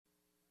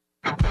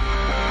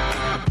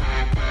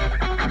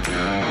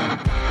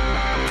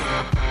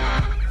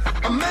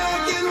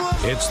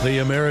It's the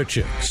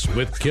Americhicks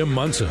with Kim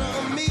Munson.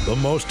 The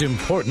most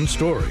important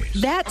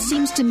stories. That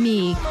seems to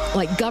me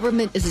like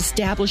government is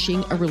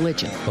establishing a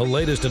religion. The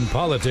latest in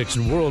politics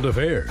and world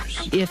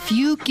affairs. If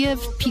you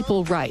give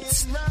people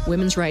rights,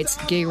 women's rights,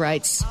 gay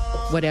rights,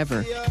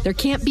 whatever, there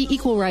can't be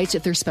equal rights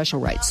if there's special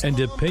rights. And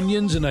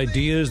opinions and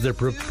ideas that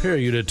prepare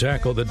you to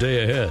tackle the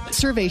day ahead.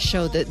 Surveys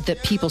show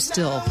that people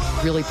still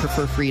really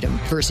prefer freedom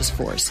versus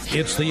force.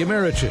 It's the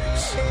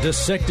Americhicks,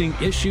 dissecting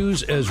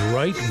issues as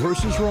right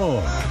versus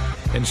wrong,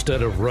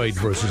 instead of right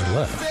versus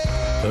left.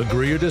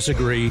 Agree or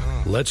disagree,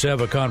 let's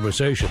have a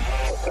conversation.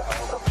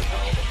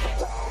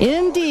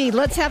 Indeed.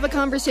 Let's have a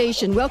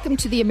conversation. Welcome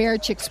to the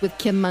Americhicks with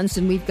Kim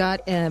Munson. We've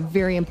got a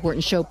very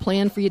important show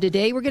planned for you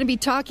today. We're going to be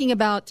talking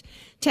about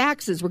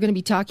taxes. We're going to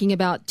be talking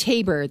about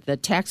TABOR, the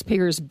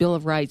Taxpayers' Bill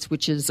of Rights,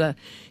 which is a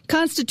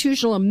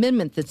constitutional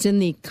amendment that's in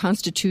the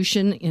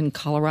Constitution in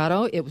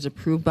Colorado. It was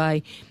approved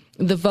by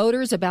the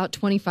voters about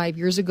 25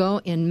 years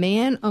ago, and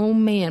man, oh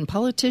man,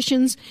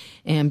 politicians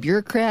and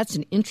bureaucrats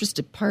and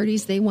interested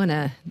parties, they want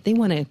to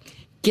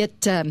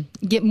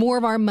get more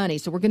of our money.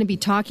 So we're going to be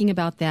talking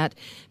about that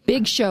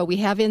big show. We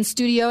have in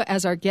studio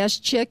as our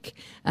guest chick,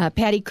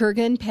 Patty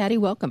Kurgan. Patty,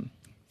 welcome.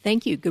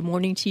 Thank you. Good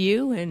morning to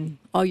you and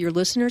all your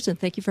listeners, and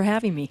thank you for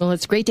having me. Well,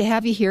 it's great to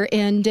have you here.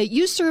 And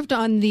you served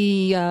on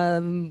the,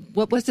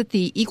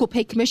 the Equal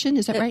Pay Commission,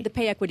 is that right? The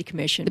Pay Equity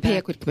Commission. The Pay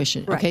Equity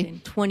Commission, right, okay. In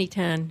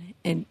 2010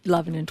 and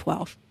 11 and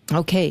 12.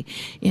 Okay.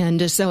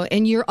 And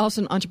and you're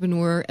also an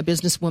entrepreneur, a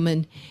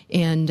businesswoman,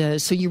 and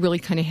so you really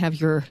kind of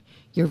have your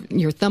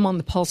thumb on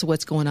the pulse of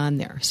what's going on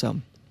there.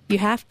 So you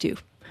have to.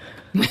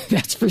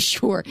 That's for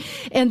sure.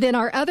 And then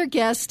our other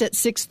guest at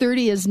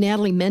 6:30 is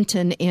Natalie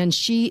Menton, and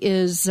she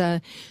is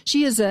an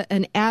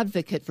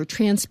advocate for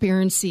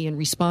transparency and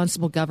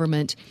responsible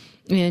government,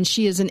 and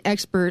she is an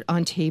expert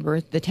on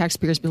TABOR, the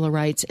Taxpayers' Bill of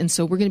Rights. And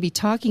so we're going to be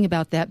talking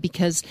about that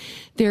because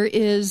there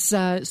is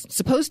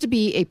supposed to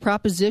be a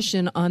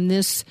proposition on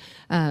this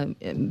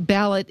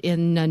ballot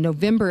in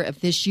November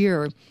of this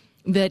year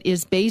that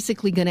is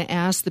basically going to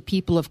ask the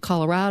people of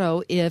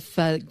Colorado if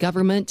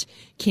government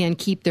can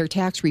keep their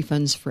tax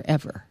refunds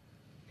forever.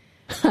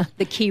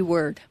 The key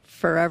word,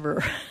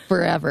 forever.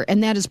 Forever.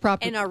 And that is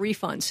And our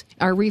refunds.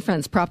 Our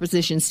refunds,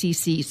 Proposition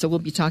CC. So we'll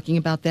be talking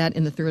about that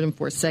in the third and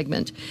fourth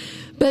segment.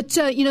 But,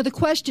 the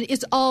question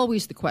is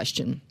always the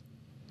question.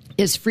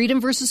 Is freedom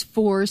versus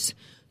force,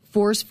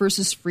 force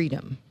versus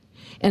freedom?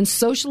 And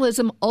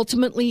socialism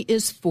ultimately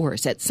is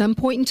force. At some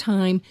point in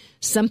time,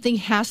 something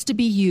has to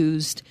be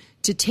used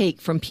to take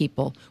from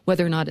people,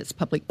 whether or not it's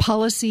public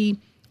policy,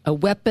 a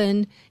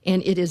weapon,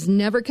 and it is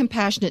never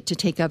compassionate to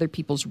take other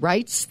people's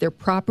rights, their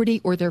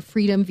property, or their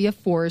freedom via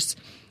force,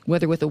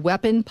 whether with a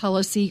weapon,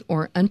 policy,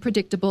 or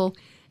unpredictable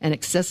and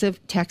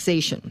excessive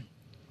taxation.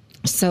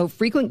 So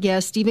frequent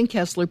guest Stephen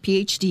Kessler,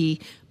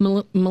 Ph.D.,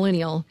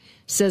 millennial,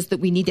 says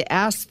that we need to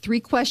ask 3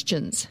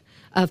 questions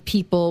of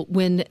people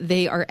when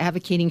they are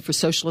advocating for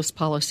socialist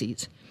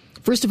policies.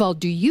 First of all,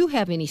 do you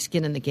have any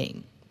skin in the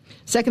game?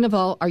 Second of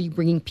all, are you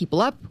bringing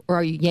people up or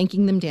are you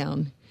yanking them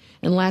down?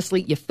 And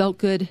lastly, you felt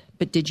good,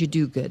 but did you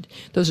do good?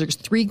 Those are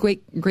 3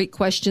 great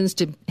questions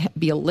to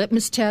be a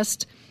litmus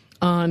test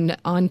on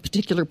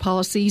particular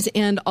policies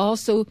and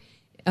also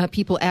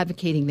people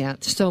advocating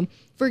that. So,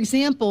 for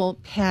example,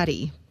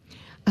 Patty,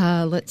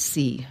 let's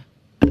see.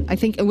 I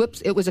think, it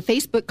was a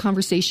Facebook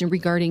conversation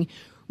regarding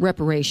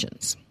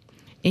reparations.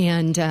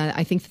 And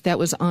I think that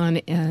was on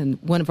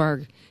one of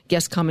our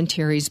guest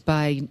commentaries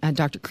by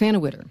Dr.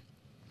 Cranowiter.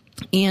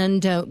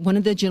 And one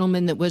of the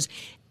gentlemen that was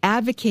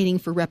advocating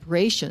for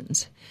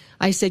reparations,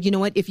 I said, you know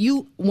what, if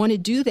you want to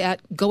do that,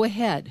 go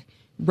ahead.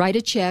 Write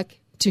a check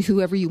to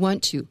whoever you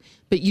want to.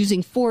 But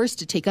using force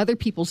to take other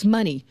people's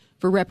money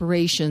for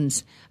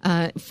reparations,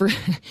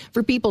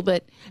 for people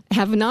that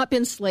have not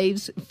been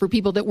slaves, for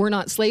people that were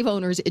not slave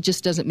owners, it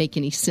just doesn't make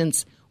any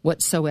sense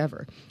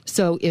whatsoever.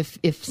 So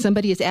if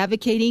somebody is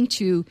advocating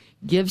to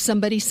give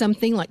somebody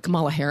something like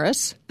Kamala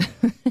Harris,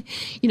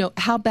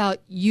 how about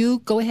you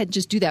go ahead and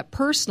just do that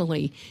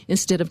personally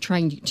instead of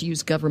trying to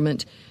use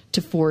government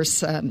to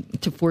force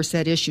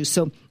that issue.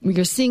 So we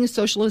are seeing a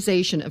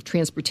socialization of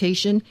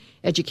transportation,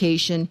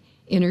 education,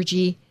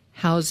 energy,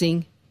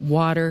 housing,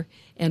 water,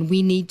 and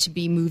we need to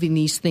be moving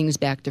these things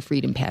back to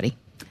freedom, Patty.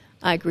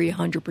 I agree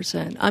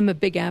 100%. I'm a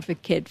big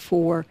advocate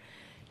for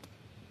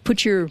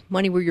put your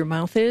money where your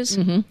mouth is.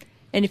 Mm-hmm.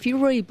 And if you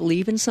really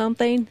believe in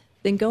something,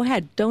 then go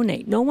ahead,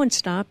 donate. No one's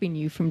stopping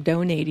you from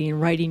donating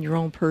and writing your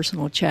own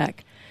personal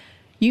check.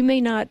 You may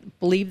not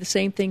believe the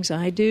same things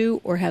I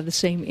do or have the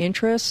same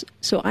interests,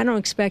 so I don't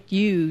expect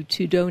you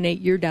to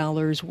donate your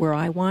dollars where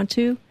I want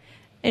to.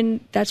 And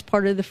that's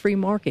part of the free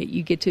market.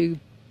 You get to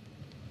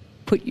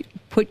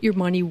put your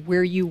money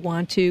where you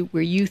want to,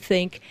 where you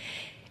think.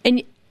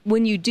 And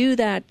when you do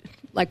that,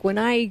 like when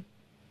I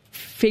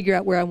figure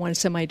out where I want to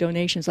send my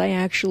donations, I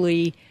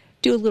actually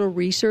do a little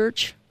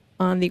research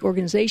on the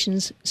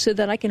organizations so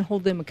that I can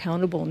hold them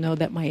accountable and know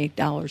that my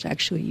 $8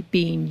 actually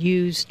being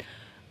used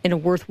in a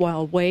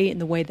worthwhile way, in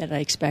the way that I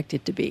expect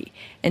it to be,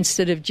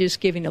 instead of just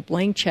giving a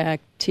blank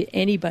check to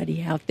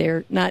anybody out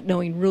there, not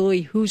knowing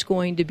really who's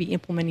going to be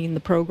implementing the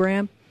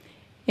program,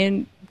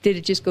 and did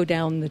it just go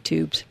down the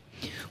tubes.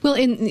 Well,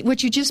 and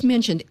what you just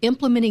mentioned,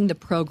 implementing the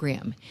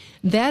program,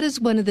 that is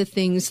one of the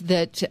things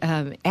that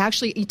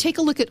actually, you take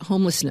a look at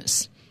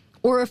homelessness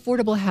or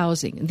affordable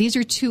housing. These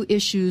are two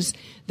issues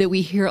that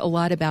we hear a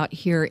lot about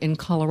here in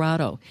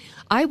Colorado.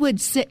 I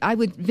would submit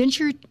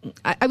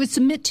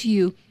to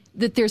you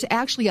that there's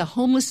actually a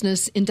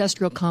homelessness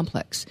industrial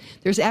complex.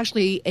 There's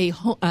actually a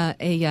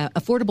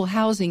affordable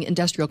housing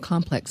industrial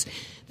complex.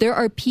 There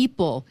are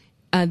people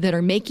that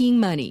are making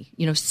money,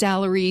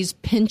 salaries,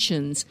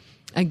 pensions,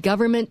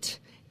 government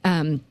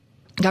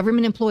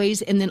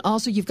employees, and then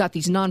also you've got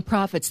these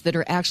nonprofits that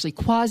are actually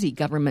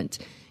quasi-government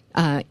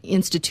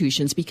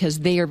institutions, because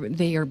they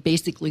are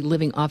basically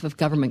living off of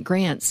government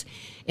grants,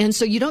 and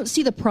so you don't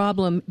see the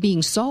problem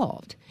being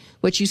solved.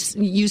 What you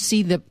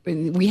see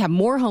we have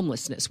more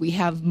homelessness, we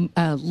have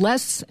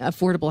less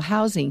affordable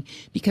housing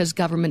because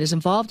government is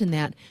involved in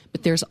that,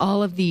 but there's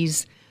all of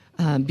these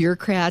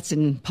bureaucrats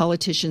and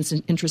politicians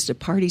and interested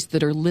parties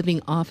that are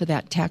living off of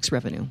that tax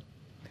revenue.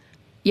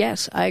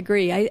 Yes, I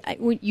agree.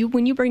 When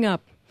you bring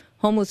up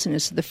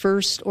homelessness, the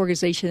first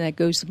organization that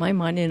goes to my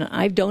mind, and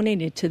I've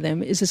donated to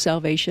them, is the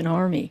Salvation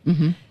Army.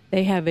 Mm-hmm.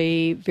 They have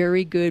a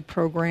very good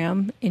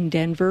program in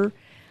Denver.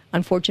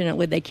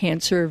 Unfortunately, they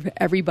can't serve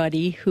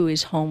everybody who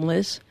is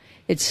homeless.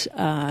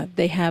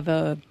 They have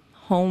a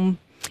home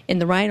in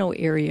the Rhino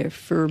area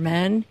for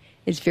men.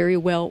 It's very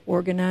well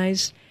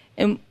organized.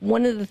 And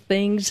one of the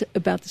things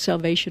about the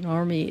Salvation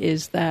Army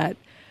is that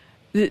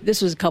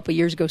this was a couple of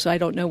years ago, so I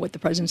don't know what the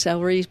present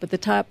salary is, but the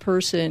top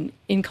person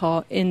in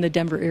the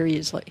Denver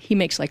area he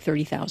makes like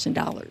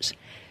 $30,000.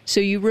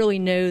 So you really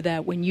know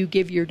that when you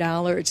give your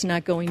dollar, it's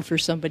not going for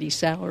somebody's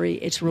salary.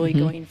 It's really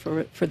going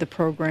for the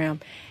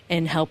program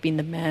and helping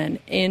the men.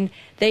 And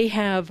they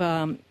have,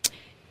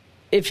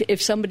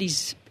 if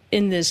somebody's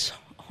in this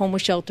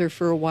homeless shelter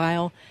for a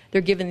while,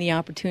 they're given the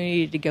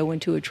opportunity to go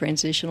into a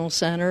transitional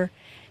center,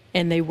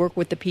 and they work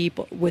with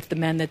the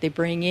men that they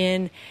bring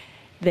in.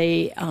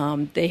 They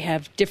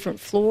have different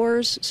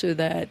floors so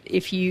that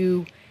if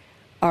you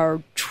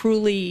are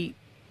truly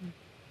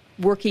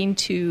working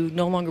to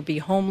no longer be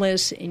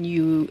homeless,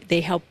 and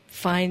they help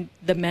find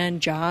the men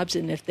jobs,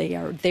 and if they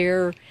are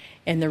there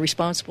and they're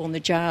responsible in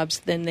the jobs,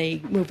 then they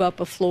move up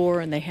a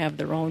floor and they have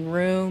their own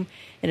room,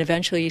 and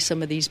eventually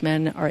some of these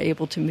men are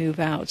able to move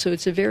out. So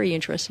it's a very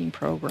interesting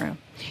program.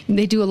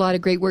 They do a lot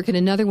of great work, and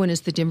another one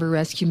is the Denver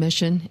Rescue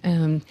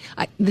Mission.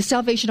 The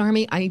Salvation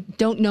Army, I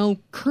don't know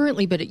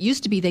currently, but it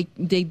used to be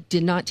they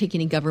did not take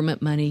any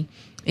government money,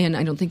 and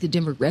I don't think the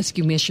Denver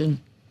Rescue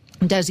Mission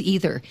does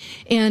either.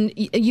 And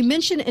you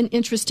mentioned an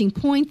interesting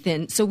point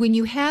then. So when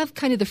you have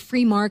kind of the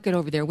free market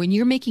over there, when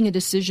you're making a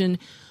decision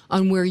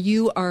on where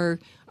you are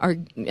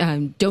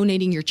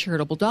donating your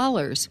charitable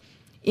dollars,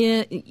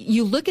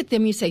 you look at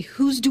them and you say,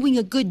 who's doing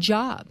a good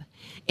job?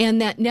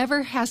 And that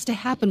never has to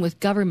happen with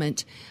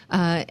government.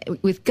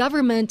 With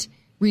government,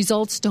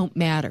 results don't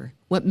matter.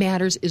 What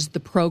matters is the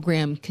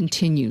program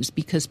continues,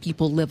 because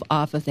people live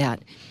off of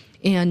that.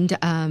 And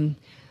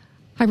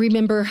I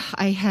remember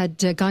I had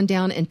gone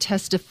down and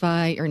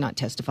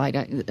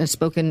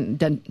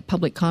done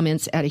public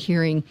comments at a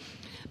hearing,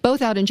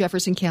 both out in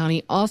Jefferson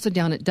County, also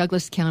down at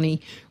Douglas County,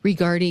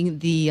 regarding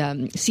the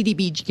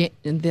CDB,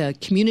 the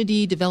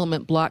Community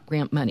Development Block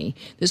Grant money.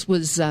 This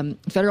was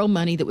federal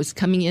money that was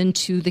coming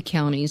into the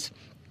counties,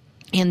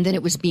 and then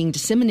it was being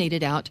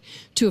disseminated out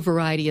to a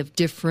variety of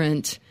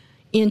different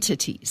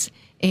entities.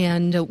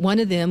 And one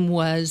of them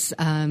was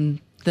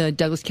the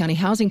Douglas County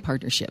Housing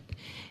Partnership.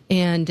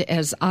 And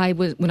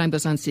when I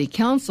was on city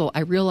council,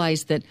 I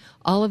realized that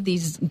all of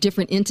these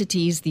different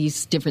entities,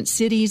 these different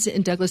cities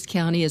in Douglas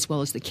County, as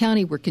well as the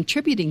county, were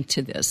contributing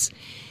to this.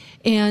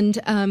 And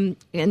I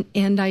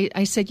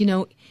said,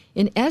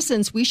 in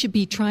essence, we should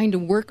be trying to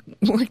work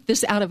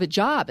this out of a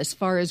job, as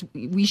far as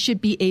we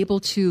should be able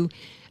to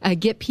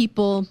get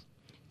people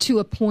to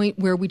a point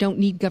where we don't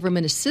need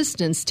government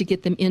assistance to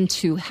get them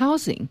into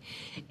housing.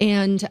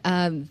 And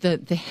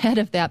the head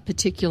of that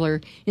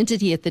particular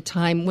entity at the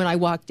time, when I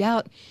walked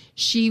out,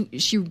 she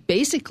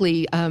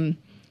basically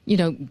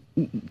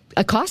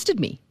accosted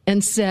me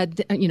and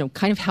said,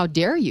 kind of, how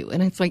dare you?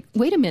 And it's like,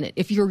 wait a minute,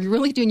 if you're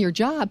really doing your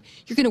job,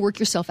 you're going to work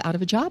yourself out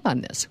of a job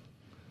on this.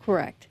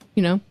 Correct.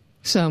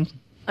 So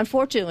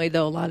unfortunately,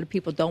 though, a lot of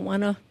people don't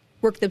want to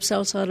work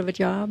themselves out of a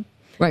job.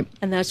 Right.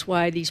 And that's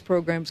why these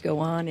programs go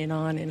on and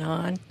on and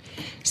on.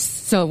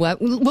 So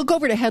we'll go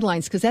over to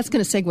headlines, because that's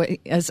going to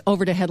segue us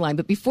over to headline.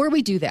 But before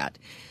we do that,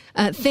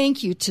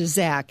 thank you to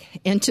Zach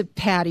and to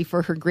Patty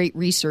for her great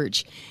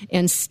research,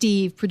 and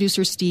Steve,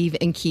 producer Steve,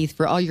 and Keith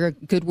for all your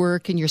good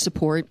work and your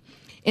support.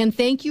 And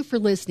thank you for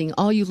listening.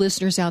 All you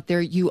listeners out there,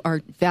 you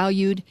are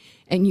valued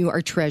and you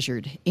are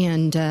treasured.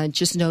 And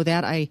just know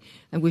that. I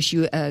wish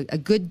you a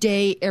good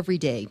day every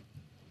day.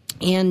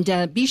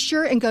 And be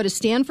sure and go to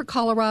Stand for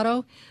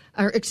Colorado.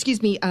 Go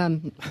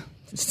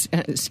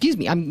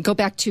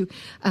back to,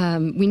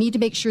 we need to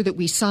make sure that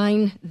we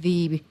sign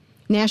the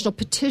national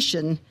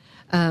petition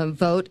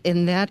vote,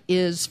 and that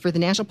is for the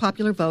national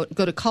popular vote.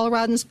 Go to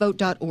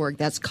coloradonsvote.org.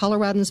 That's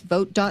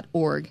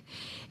coloradonsvote.org.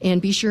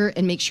 And be sure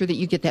and make sure that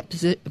you get that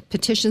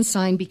petition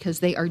signed because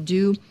they are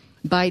due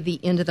by the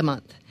end of the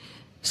month.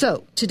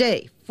 So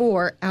today,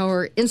 for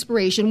our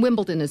inspiration,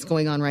 Wimbledon is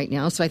going on right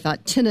now, so I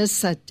thought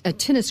tennis, a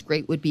tennis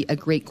great would be a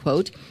great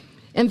quote.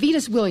 And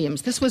Venus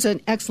Williams, this was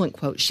an excellent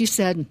quote. She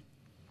said,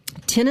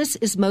 "Tennis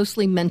is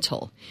mostly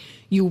mental.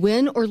 You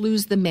win or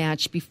lose the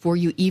match before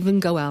you even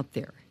go out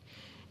there."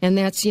 And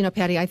that's,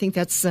 Patty, I think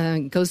that's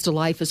goes to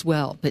life as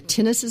well. But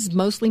tennis is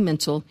mostly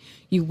mental.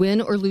 You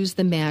win or lose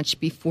the match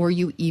before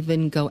you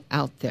even go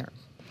out there.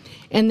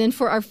 And then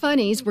for our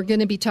funnies, we're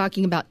going to be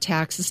talking about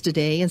taxes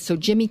today. And so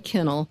Jimmy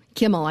Kimmel,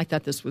 I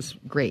thought this was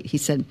great. He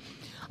said,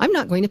 "I'm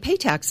not going to pay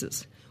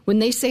taxes. When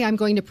they say I'm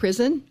going to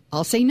prison,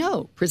 I'll say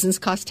no. Prisons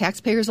cost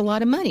taxpayers a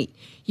lot of money.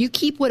 You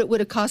keep what it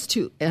would have cost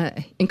to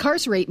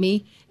incarcerate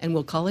me, and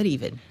we'll call it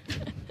even."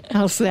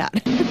 How's that?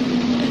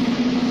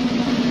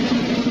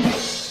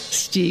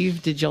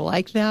 Steve, did you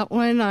like that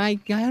one? I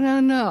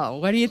don't know.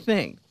 What do you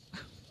think?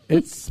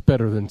 It's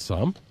better than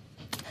some.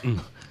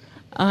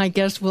 I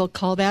guess we'll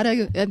call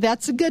that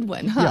that's a good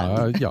one,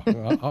 huh? Yeah.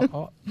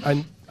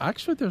 And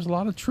actually, there's a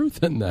lot of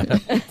truth in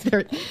that.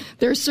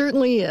 There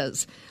certainly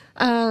is.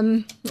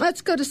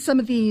 Let's go to some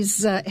of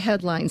these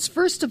headlines.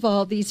 First of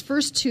all, these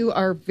first two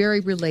are very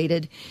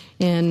related,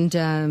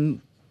 and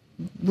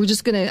we're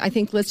just going to, I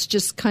think, let's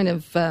just kind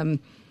of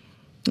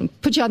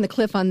put you on the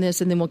cliff on this,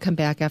 and then we'll come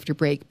back after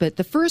break. But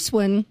the first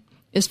one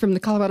is from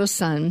the Colorado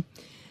Sun,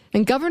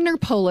 and Governor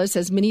Polis,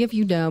 as many of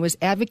you know, is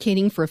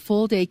advocating for a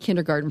full-day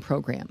kindergarten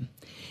program.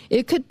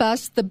 It could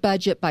bust the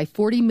budget by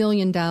 $40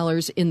 million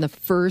in the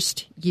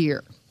first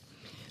year.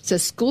 It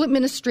says school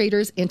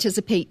administrators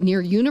anticipate near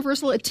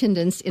universal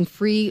attendance in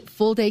free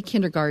full-day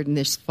kindergarten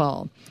this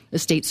fall, the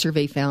state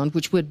survey found,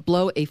 which would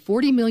blow a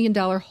 $40 million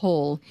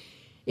hole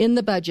in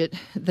the budget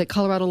that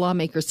Colorado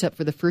lawmakers set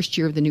for the first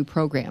year of the new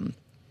program.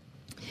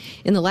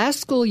 In the last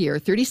school year,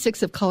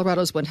 36 of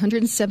Colorado's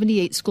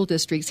 178 school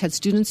districts had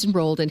students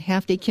enrolled in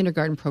half-day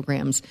kindergarten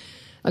programs,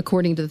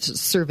 according to the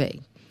survey.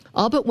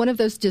 All but one of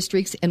those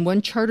districts and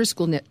one charter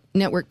school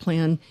network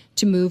plan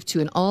to move to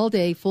an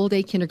all-day,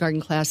 full-day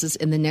kindergarten classes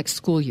in the next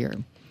school year.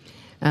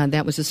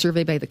 That was a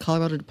survey by the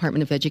Colorado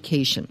Department of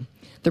Education.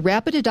 The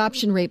rapid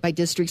adoption rate by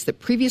districts that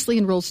previously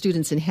enrolled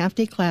students in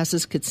half-day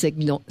classes could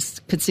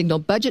signal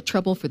budget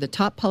trouble for the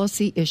top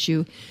policy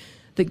issue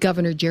that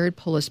Governor Jared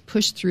Polis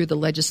pushed through the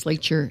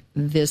legislature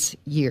this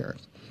year.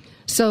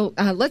 So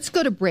let's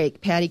go to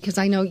break, Patty, because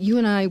I know you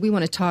and we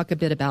want to talk a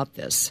bit about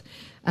this.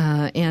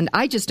 And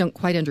I just don't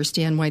quite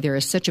understand why there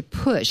is such a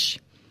push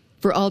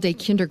for all-day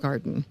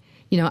kindergarten.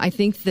 I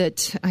think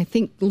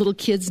little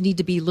kids need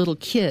to be little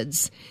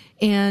kids.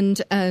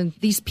 And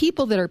these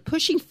people that are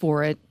pushing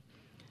for it,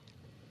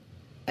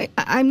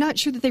 I'm not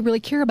sure that they really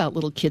care about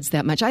little kids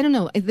that much. I don't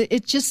know.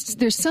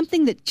 There's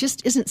something that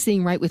just isn't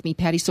sitting right with me,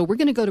 Patty. So we're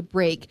going to go to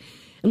break.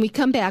 And we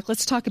come back,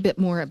 let's talk a bit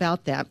more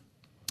about that.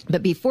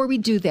 But before we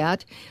do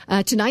that,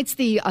 tonight's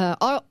the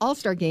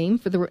All-Star game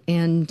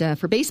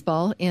for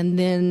baseball, and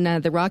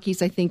then the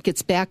Rockies, I think,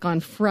 gets back on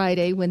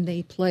Friday when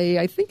they play,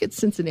 I think it's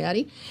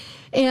Cincinnati.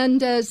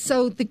 And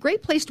so the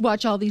great place to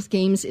watch all these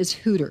games is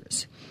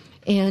Hooters.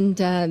 And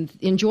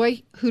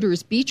enjoy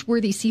Hooters'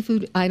 beach-worthy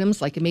seafood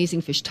items like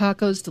amazing fish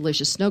tacos,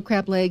 delicious snow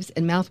crab legs,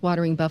 and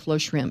mouth-watering buffalo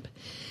shrimp.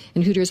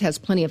 And Hooters has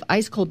plenty of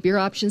ice-cold beer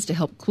options to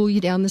help cool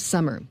you down this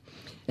summer.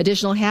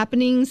 Additional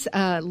happenings,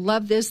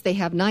 love this. They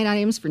have 9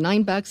 items for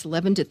 $9,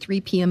 11 to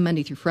 3 p.m.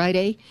 Monday through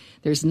Friday.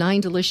 There's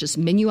 9 delicious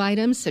menu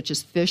items such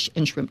as fish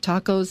and shrimp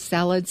tacos,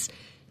 salads,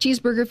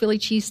 cheeseburger, Philly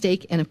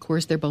cheesesteak, and, of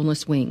course, their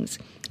boneless wings.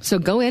 So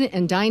go in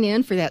and dine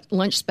in for that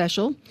lunch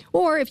special.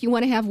 Or if you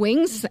want to have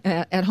wings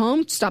at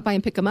home, stop by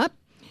and pick them up.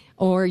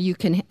 Or you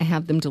can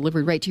have them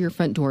delivered right to your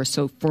front door.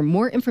 So for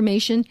more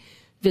information,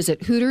 visit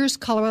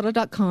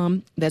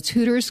HootersColorado.com. That's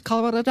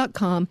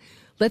HootersColorado.com.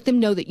 Let them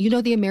know that you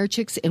know the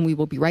Americhicks, and we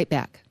will be right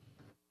back.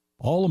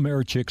 All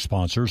Americhick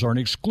sponsors are an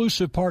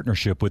exclusive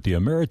partnership with the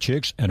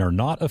Americhicks and are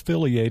not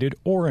affiliated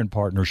or in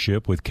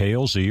partnership with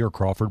KLZ or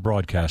Crawford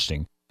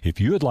Broadcasting. If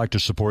you would like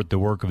to support the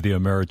work of the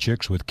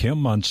Americhicks with Kim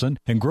Munson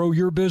and grow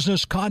your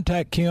business,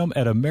 contact Kim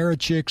at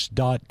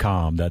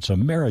Americhicks.com. That's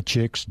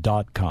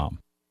Americhicks.com.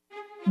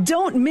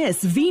 Don't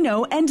miss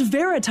Vino and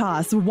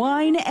Veritas,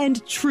 Wine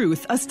and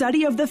Truth, a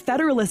study of the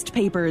Federalist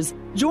Papers.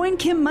 Join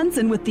Kim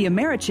Munson with the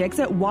Americhicks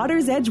at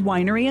Water's Edge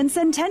Winery in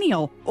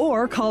Centennial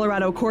or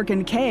Colorado Cork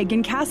and Keg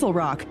in Castle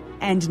Rock.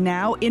 And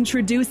now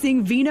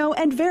introducing Vino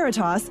and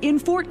Veritas in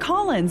Fort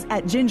Collins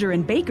at Ginger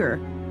and Baker.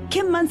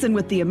 Kim Munson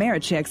with the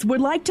Americhicks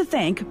would like to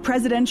thank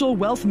Presidential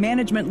Wealth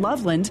Management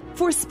Loveland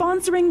for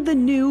sponsoring the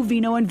new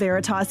Vino and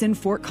Veritas in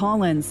Fort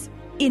Collins.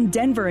 In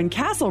Denver and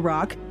Castle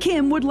Rock,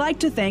 Kim would like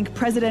to thank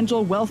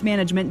Presidential Wealth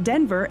Management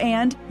Denver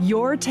and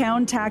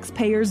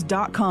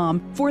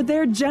YourTownTaxpayers.com for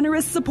their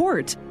generous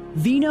support.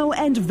 Vino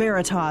and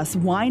Veritas,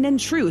 Wine and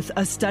Truth,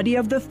 a study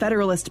of the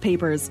Federalist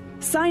Papers.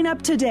 Sign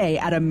up today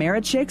at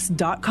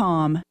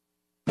Americhicks.com.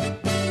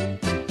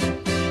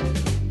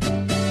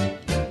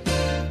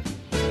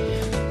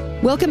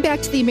 Welcome back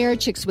to the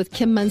Americhicks with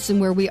Kim Munson,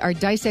 where we are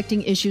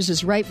dissecting issues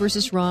as right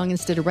versus wrong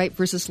instead of right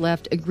versus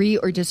left, agree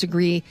or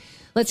disagree.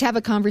 Let's have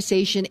a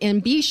conversation,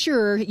 and be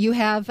sure you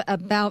have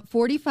about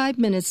 45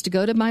 minutes to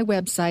go to my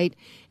website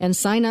and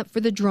sign up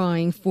for the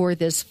drawing for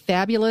this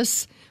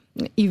fabulous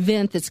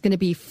event that's going to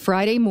be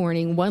Friday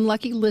morning. One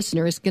lucky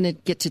listener is going to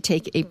get to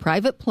take a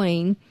private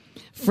plane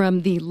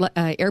from the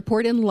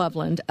airport in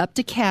Loveland up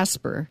to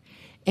Casper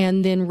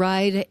and then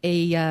ride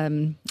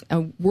a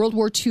World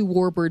War II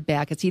warbird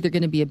back. It's either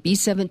going to be a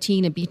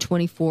B-17, a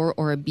B-24,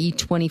 or a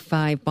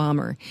B-25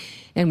 bomber.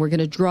 And we're going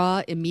to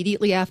draw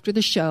immediately after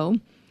the show.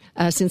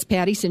 Since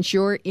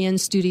you're in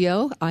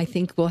studio, I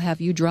think we'll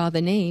have you draw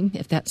the name,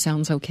 if that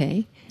sounds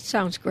okay.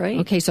 Sounds great.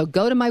 Okay, so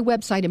go to my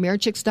website,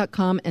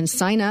 Americhicks.com, and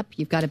sign up.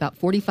 You've got about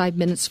 45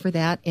 minutes for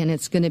that, and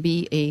it's going to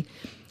be a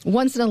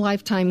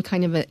once-in-a-lifetime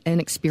kind of an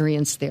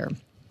experience there.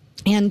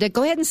 And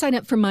go ahead and sign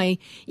up for my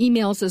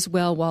emails as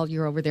well while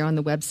you're over there on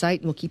the website,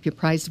 and we'll keep you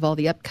apprised of all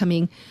the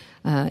upcoming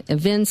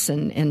events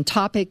and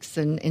topics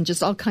and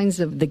just all kinds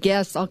of the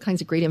guests, all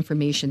kinds of great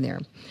information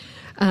there.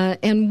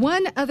 And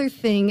one other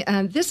thing,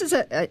 this is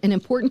an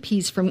important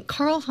piece from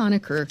Carl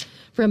Honecker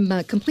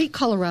from Complete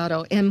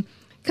Colorado. And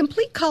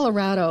Complete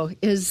Colorado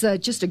is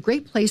just a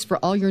great place for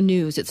all your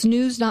news. It's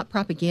news, not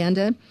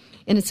propaganda,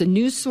 and it's a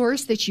news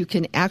source that you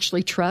can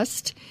actually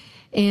trust.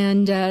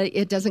 And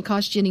it doesn't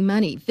cost you any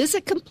money.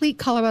 Visit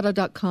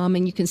CompleteColorado.com,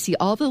 and you can see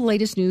all the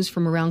latest news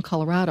from around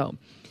Colorado.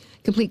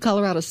 Complete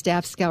Colorado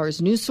staff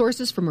scours news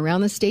sources from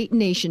around the state and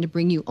nation to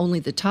bring you only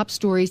the top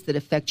stories that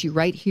affect you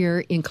right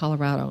here in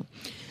Colorado.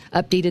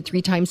 Updated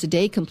 3 times a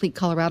day,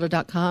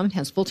 CompleteColorado.com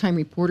has full-time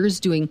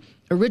reporters doing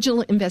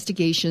original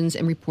investigations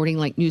and reporting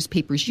like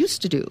newspapers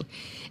used to do.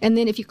 And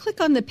then if you click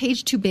on the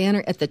page 2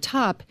 banner at the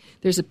top,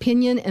 there's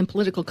opinion and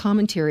political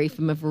commentary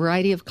from a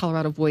variety of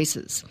Colorado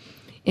voices.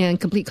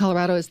 And Complete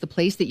Colorado is the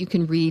place that you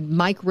can read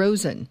Mike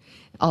Rosen.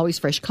 Always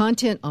fresh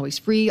content, always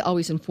free,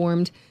 always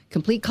informed.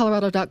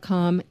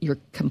 CompleteColorado.com, your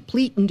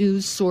complete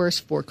news source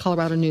for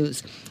Colorado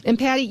news. And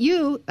Patty,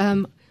 you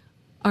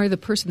are the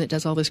person that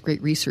does all this great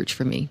research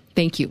for me.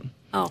 Thank you.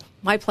 Oh,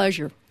 my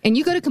pleasure. And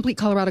you go to Complete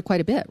Colorado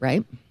quite a bit,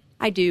 right?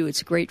 I do.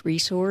 It's a great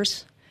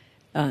resource,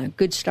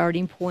 good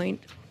starting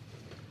point.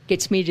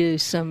 Gets me to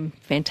some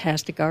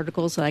fantastic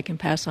articles that I can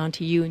pass on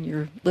to you and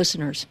your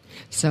listeners.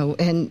 So,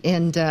 and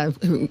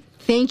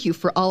thank you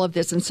for all of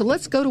this. And so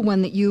let's go to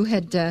one that you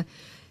had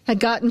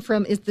gotten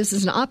from. This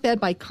is an op-ed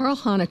by Carl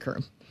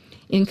Honecker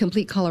in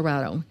Complete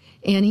Colorado.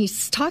 And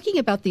he's talking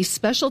about these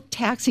special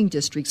taxing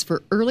districts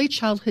for early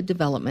childhood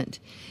development.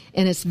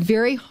 And it's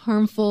very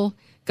harmful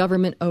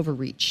government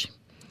overreach.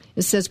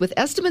 It says, with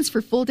estimates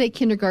for full-day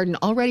kindergarten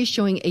already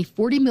showing a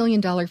 $40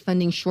 million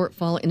funding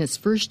shortfall in its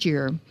first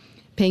year,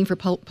 paying for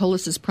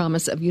Polis's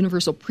promise of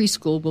universal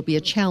preschool will be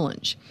a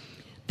challenge.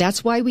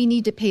 That's why we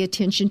need to pay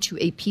attention to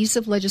a piece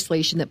of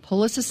legislation that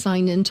Polis has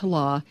signed into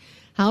law,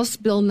 House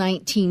Bill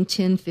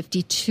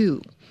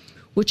 19-1052,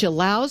 which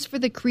allows for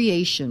the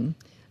creation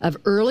of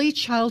early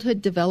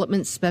childhood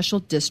development special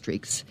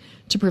districts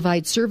to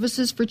provide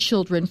services for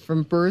children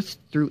from birth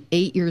through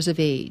 8 years of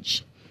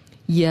age.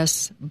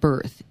 Yes,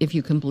 birth, if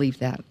you can believe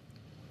that.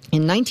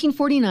 In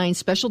 1949,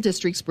 special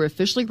districts were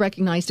officially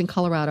recognized in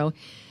Colorado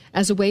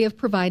as a way of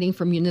providing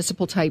for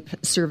municipal-type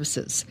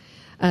services.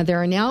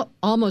 There are now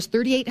almost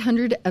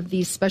 3,800 of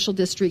these special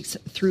districts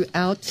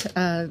throughout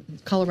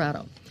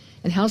Colorado.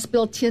 And House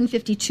Bill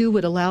 1052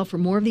 would allow for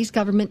more of these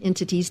government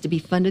entities to be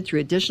funded through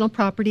additional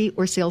property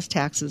or sales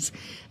taxes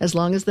as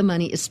long as the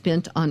money is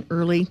spent on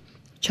early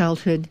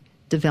childhood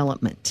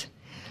development.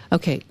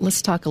 Okay,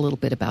 let's talk a little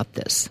bit about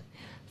this.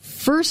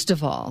 First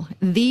of all,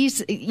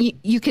 these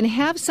you can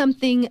have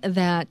something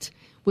that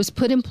was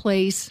put in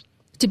place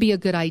to be a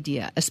good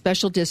idea. A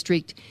special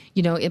district,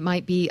 it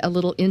might be a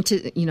little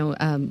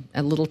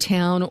a little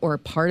town or a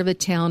part of a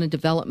town, a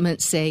development.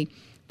 They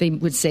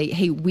would say,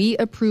 hey, we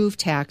approve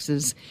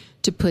taxes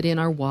to put in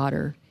our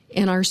water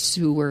and our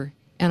sewer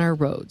and our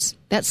roads.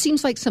 That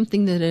seems like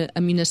something that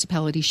a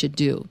municipality should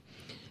do.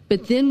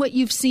 But then what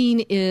you've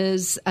seen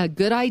is a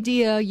good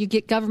idea. You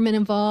get government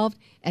involved,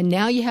 and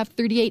now you have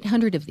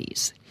 3,800 of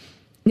these.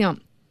 Now,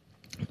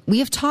 we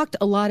have talked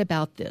a lot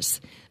about this,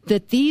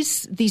 that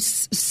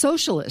these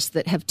socialists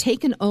that have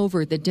taken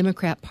over the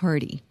Democrat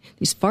Party,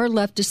 these far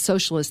leftist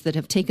socialists that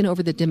have taken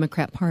over the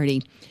Democrat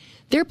Party,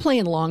 they're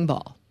playing long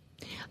ball.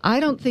 I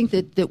don't think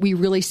that we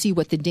really see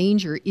what the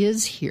danger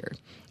is here,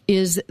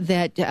 is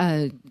that,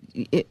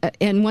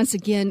 and once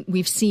again,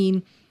 we've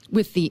seen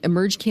with the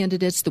Emerge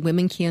candidates, the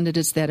women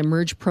candidates, that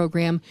Emerge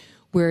program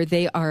where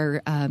they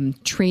are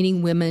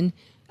training women,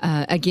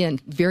 again,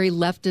 very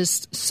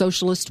leftist,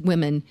 socialist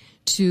women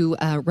to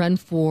run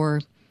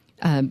for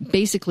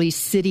basically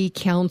city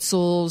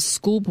councils,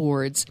 school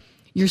boards.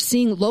 You're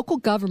seeing local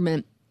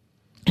government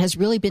has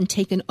really been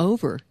taken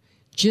over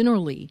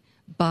generally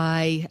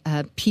by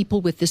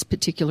people with this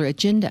particular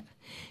agenda.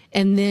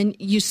 And then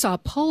you saw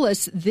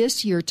Polis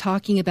this year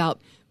talking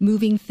about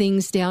moving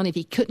things down. If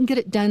he couldn't get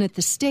it done at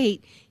the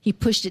state, he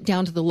pushed it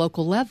down to the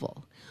local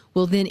level.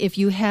 Well, then if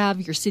you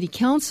have your city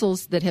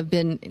councils that have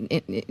been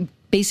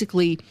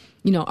basically,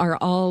 are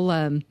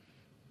all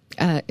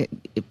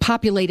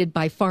populated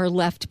by far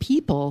left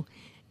people,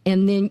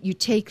 and then you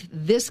take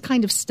this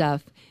kind of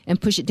stuff and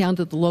push it down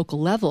to the local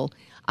level,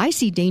 I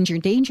see danger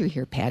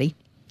here, Patty.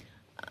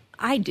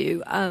 I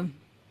do.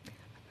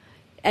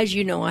 As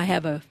you know, I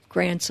have a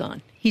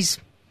grandson. He's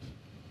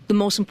the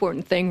most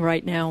important thing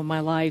right now in my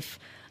life.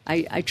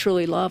 I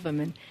truly love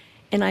him.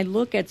 And I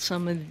look at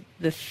some of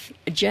the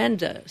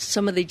agenda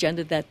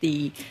that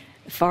the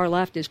far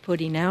left is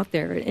putting out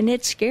there, and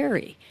it's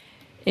scary.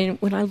 And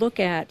when I look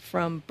at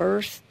from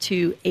birth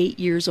to 8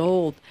 years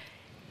old,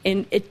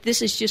 and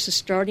this is just a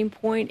starting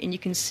point, and you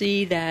can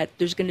see that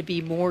there's going to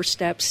be more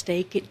steps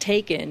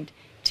taken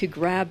to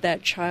grab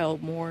that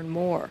child more and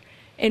more.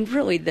 And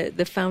really,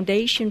 the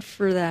foundation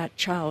for that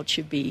child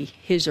should be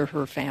his or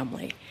her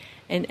family.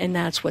 And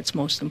that's what's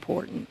most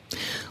important.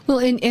 Well,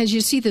 and as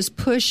you see this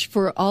push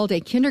for all-day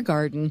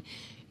kindergarten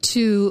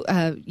to,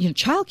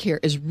 childcare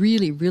is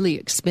really, really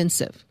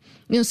expensive.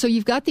 So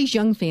you've got these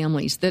young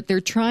families that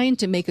they're trying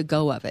to make a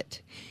go of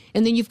it.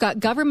 And then you've got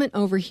government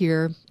over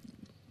here,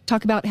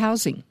 talk about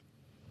housing.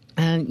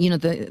 And,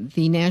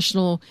 the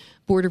National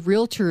Board of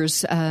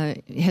Realtors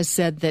has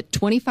said that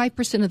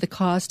 25% of the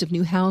cost of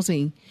new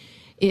housing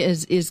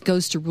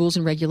goes to rules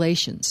and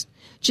regulations.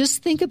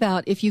 Just think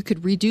about if you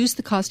could reduce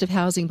the cost of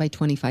housing by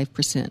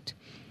 25%.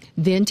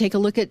 Then take a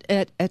look at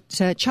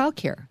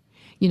childcare.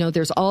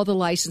 There's all the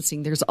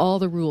licensing, there's all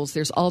the rules,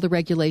 there's all the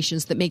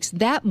regulations that makes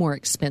that more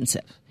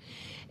expensive.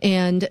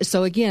 And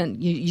so again,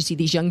 you see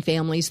these young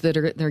families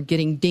they're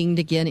getting dinged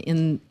again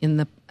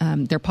in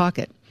their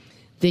pocket.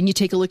 Then you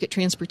take a look at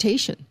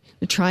transportation.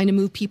 They're trying to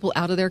move people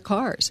out of their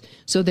cars.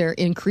 So they're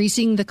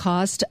increasing the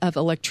cost of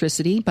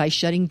electricity by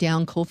shutting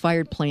down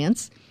coal-fired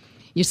plants.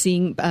 You're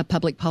seeing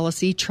public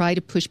policy try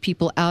to push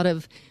people out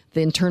of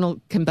the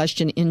internal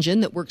combustion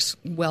engine that works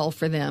well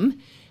for them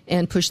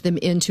and push them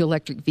into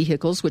electric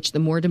vehicles, which the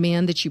more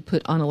demand that you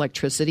put on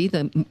electricity,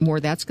 the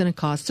more that's going to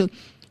cost. So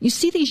you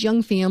see these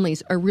young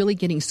families are really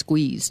getting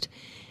squeezed.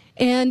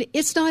 And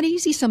it's not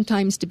easy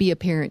sometimes to be a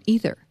parent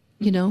either,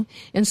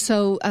 And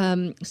so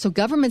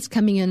government's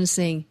coming in and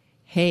saying,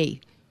 hey,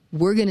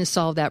 we're going to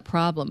solve that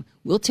problem.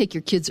 We'll take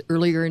your kids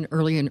earlier and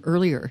earlier and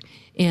earlier.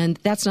 And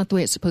that's not the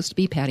way it's supposed to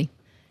be, Patty.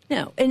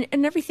 No, and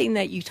everything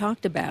that you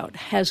talked about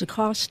has a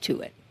cost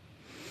to it.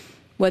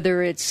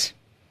 Whether it's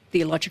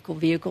the electrical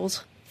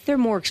vehicles, they're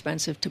more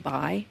expensive to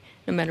buy,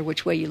 no matter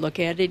which way you look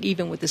at it,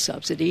 even with the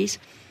subsidies.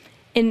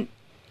 And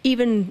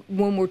even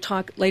when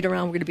later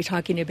on, we're going to be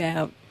talking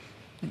about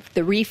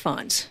the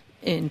refunds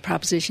in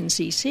Proposition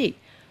CC.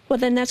 Well,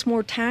 then that's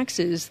more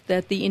taxes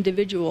that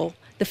the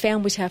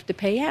families have to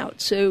pay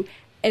out. So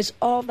as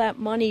all that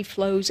money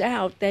flows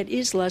out, that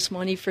is less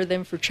money for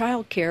them for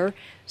child care.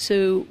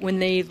 So when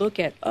they look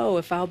at,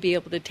 if I'll be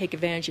able to take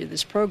advantage of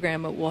this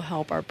program, it will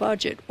help our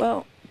budget.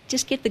 Well,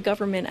 just get the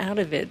government out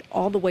of it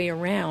all the way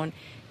around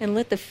and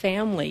let the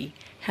family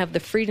have the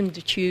freedom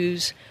to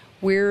choose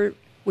where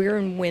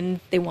and when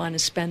they want to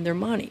spend their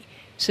money.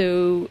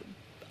 So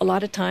a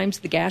lot of times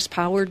the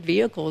gas-powered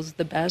vehicle is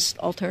the best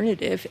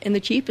alternative and the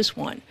cheapest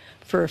one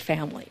for a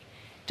family.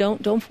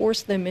 Don't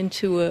force them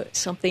into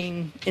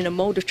something in a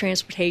mode of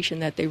transportation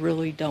that they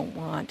really don't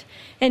want.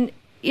 And,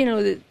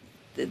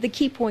 the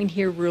key point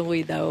here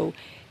really, though,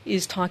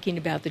 is talking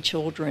about the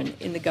children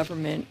in the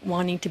government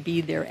wanting to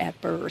be there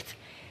at birth.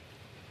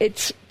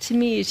 To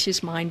me, it's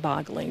just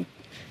mind-boggling.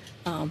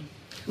 Go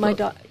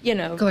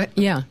ahead.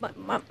 Yeah.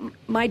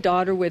 My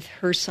daughter with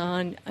her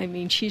son,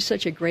 she's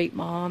such a great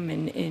mom,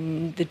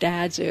 and the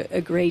dad's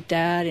a great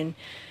dad, and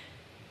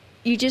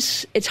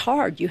it's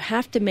hard. You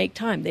have to make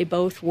time. They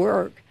both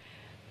work.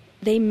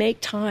 They make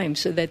time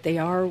so that they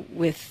are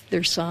with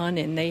their son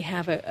and they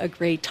have a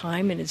great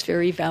time, and it's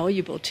very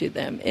valuable to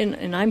them.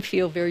 And I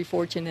feel very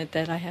fortunate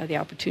that I have the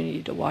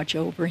opportunity to watch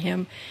over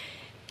him.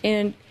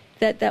 And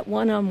that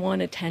one-on-one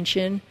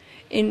attention.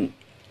 And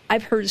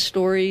I've heard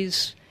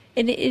stories,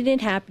 and it didn't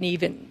happen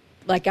even,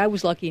 like I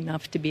was lucky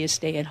enough to be a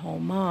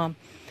stay-at-home mom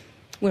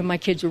when my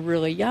kids were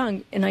really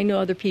young, and I know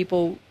other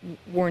people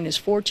weren't as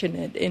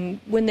fortunate.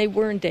 And when they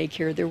were in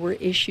daycare, there were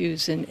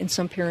issues, and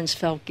some parents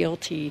felt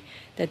guilty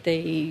that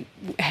they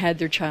had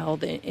their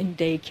child in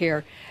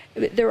daycare.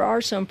 There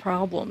are some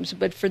problems,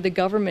 but for the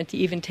government to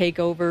even take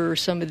over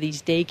some of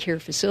these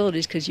daycare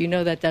facilities, because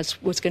that's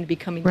what's going to be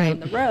coming down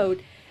the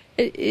road,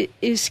 it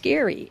is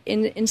scary.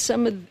 And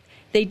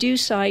they do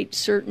cite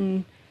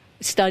certain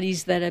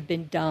studies that have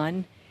been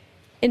done,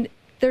 and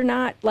they're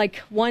not, like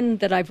one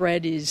that I've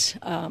read is,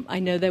 I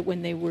know that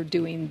when they were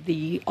doing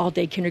the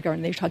all-day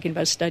kindergarten, they were talking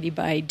about a study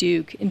by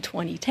Duke in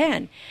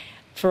 2010,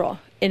 and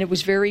it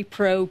was very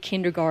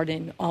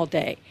pro-kindergarten all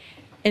day.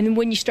 And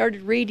when you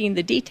started reading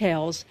the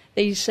details,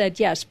 they said,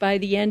 yes, by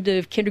the end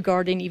of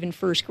kindergarten, even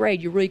first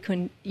grade,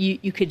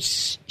 you could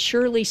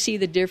surely see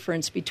the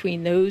difference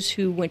between those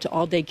who went to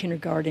all-day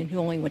kindergarten and who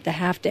only went to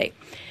half-day.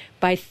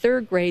 By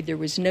third grade, there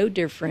was no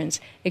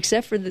difference,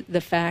 except for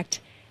the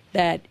fact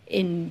that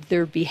in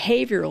their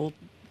behavioral,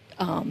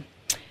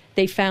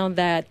 they found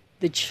that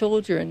the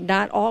children,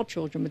 not all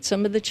children, but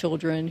some of the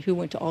children who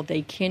went to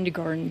all-day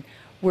kindergarten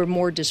were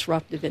more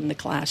disruptive in the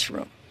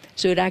classroom.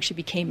 So it actually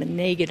became a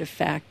negative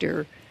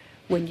factor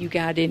when you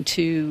got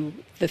into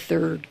the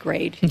third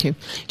grade. Okay.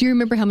 Do you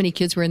remember how many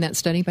kids were in that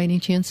study by any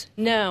chance?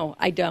 No,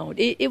 I don't.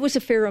 It was a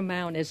fair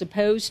amount, as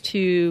opposed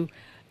to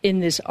in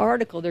this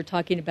article, they're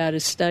talking about a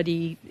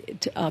study,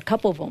 a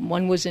couple of them.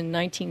 One was in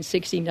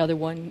 1960, another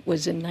one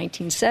was in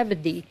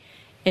 1970,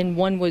 and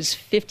one was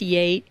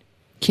 58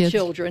 kids.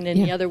 Children,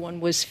 and the other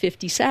one was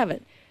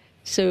 57.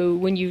 So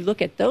when you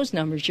look at those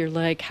numbers, you're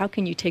like, how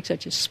can you take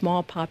such a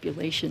small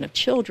population of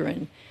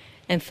children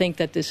and think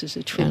that this is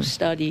a true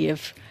study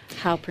of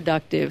how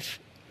productive?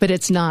 But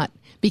it's not,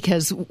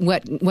 because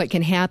what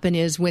can happen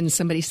is when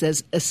somebody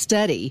says a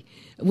study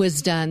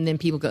was done, then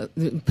people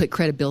put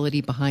credibility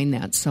behind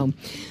that. So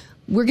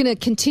we're going to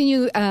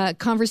continue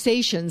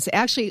conversations.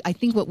 Actually, I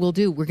think what we'll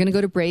do, we're going to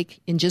go to break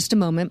in just a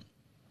moment,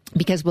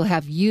 because we'll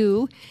have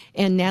you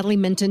and Natalie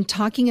Minton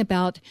talking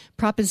about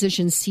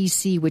Proposition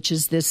CC, which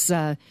is this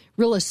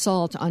real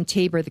assault on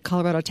TABOR, the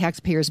Colorado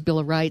Taxpayers' Bill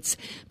of Rights.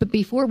 But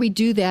before we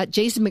do that,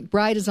 Jason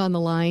McBride is on the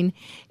line.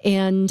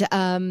 And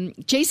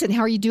Jason,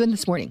 how are you doing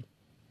this morning?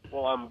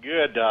 Well, I'm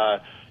good.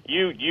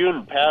 You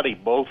and Patty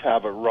both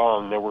have it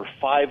wrong. There were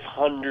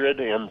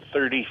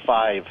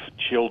 535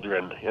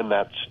 children in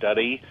that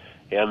study,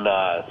 and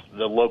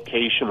the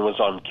location was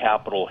on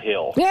Capitol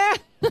Hill. Yeah.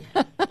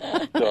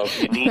 So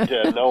if you need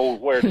to know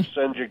where to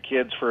send your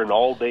kids for an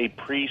all-day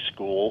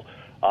preschool,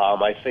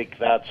 I think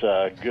that's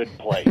a good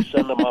place.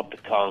 Send them up to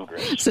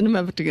Congress. Send them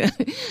up to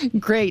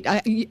Great.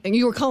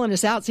 You were calling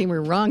us out saying we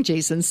were wrong,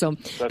 Jason. So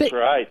That's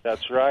right,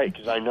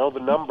 because I know the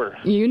number.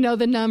 You know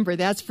the number,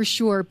 that's for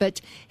sure. But,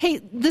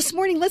 hey, this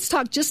morning, let's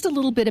talk just a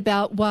little bit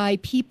about why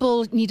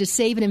people need to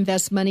save and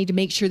invest money to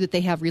make sure that they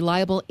have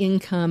reliable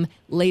income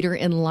later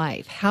in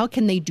life. How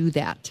can they do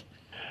that?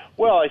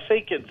 Well, I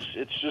think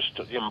it's just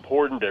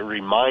important to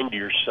remind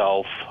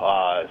yourself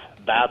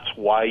that's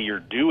why you're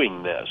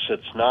doing this.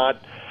 It's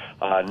not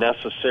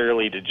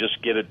necessarily to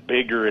just get it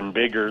bigger and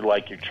bigger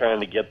like you're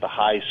trying to get the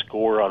high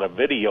score on a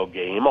video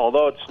game,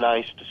 although it's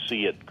nice to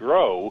see it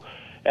grow.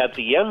 At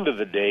the end of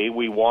the day,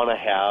 we want to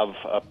have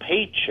a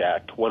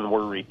paycheck when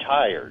we're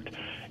retired.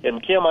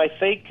 And, Kim, I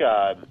think,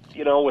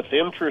 with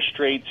interest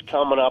rates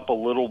coming up a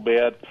little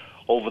bit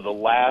over the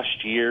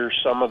last year,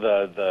 some of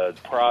the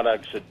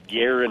products that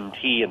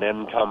guarantee an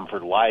income for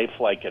life,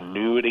 like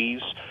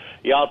annuities,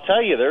 I'll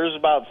tell you, there's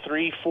about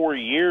 3-4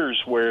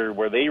 years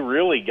where they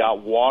really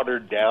got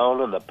watered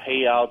down and the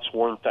payouts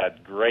weren't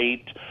that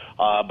great,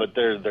 but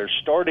they're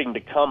starting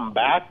to come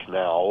back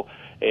now,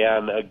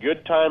 and a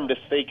good time to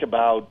think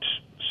about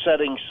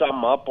setting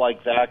some up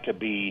like that could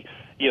be,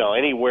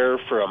 anywhere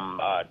from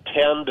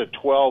 10 to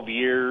 12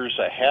 years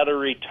ahead of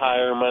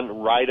retirement,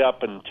 right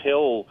up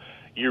until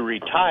you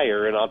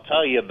retire. And I'll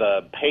tell you,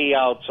 the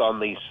payouts on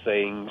these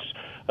things,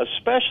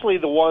 especially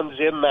the ones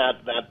in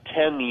that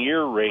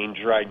 10-year range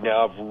right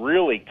now, have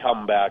really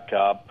come back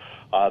up.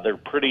 They're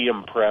pretty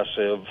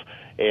impressive.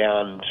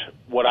 And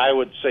what I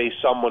would say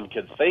someone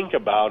could think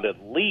about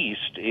at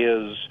least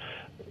is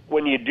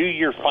when you do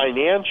your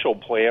financial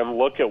plan,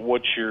 look at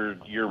what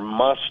your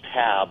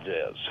must-have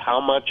is.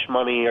 How much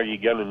money are you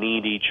going to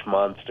need each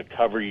month to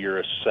cover your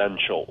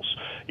essentials,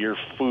 your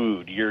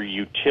food, your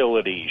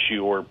utilities,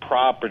 your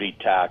property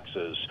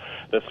taxes,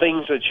 the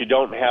things that you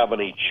don't have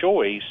any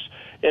choice,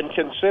 and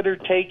consider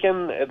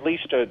taking at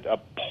least a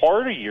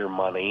part of your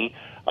money,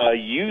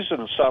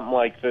 using something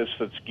like this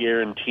that's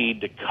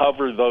guaranteed to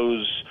cover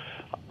those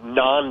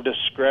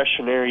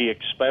non-discretionary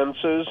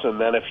expenses,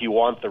 and then if you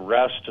want the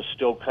rest to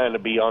still kind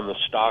of be on the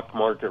stock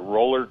market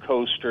roller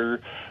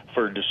coaster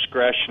for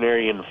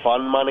discretionary and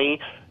fun money,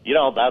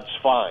 that's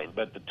fine.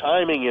 But the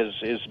timing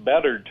is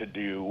better to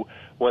do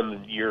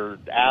when your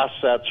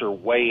assets are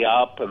way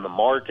up and the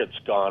market's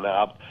gone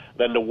up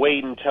than to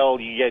wait until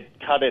you get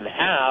cut in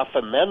half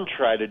and then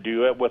try to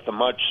do it with a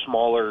much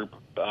smaller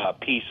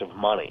piece of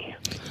money.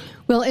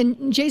 Well,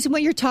 and Jason,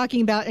 what you're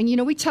talking about,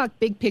 and we talk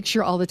big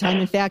picture all the time.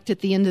 In fact, at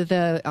the end of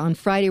on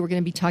Friday, we're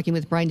going to be talking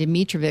with Brian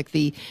Dimitrovic,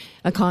 the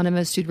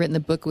economist who'd written the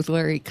book with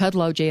Larry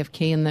Kudlow,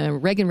 JFK and the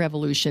Reagan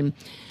Revolution.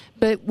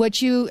 But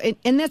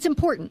and that's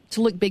important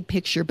to look big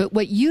picture, but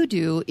what you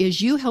do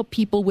is you help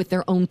people with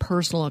their own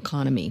personal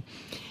economy.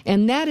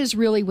 And that is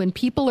really when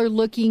people are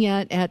looking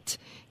at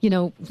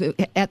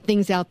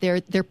things out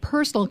there, their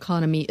personal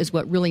economy is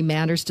what really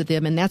matters to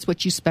them, and that's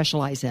what you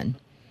specialize in.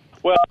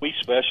 Well, we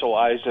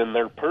specialize in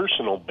their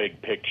personal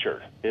big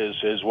picture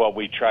is what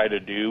we try to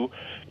do.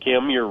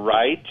 Kim, you're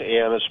right,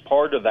 and as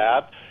part of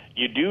that,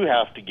 you do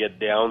have to get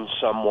down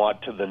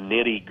somewhat to the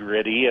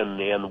nitty-gritty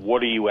and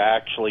what are you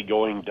actually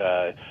going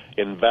to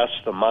invest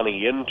the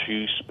money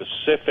into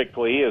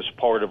specifically as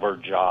part of our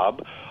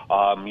job.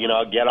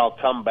 Again, I'll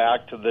come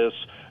back to this.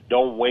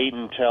 Don't wait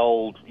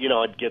until,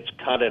 it gets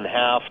cut in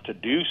half to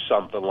do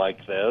something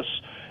like this.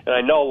 And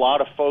I know a lot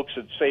of folks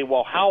that say,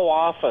 well, how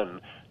often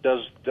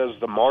does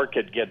the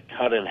market get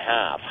cut in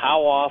half?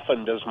 How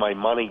often does my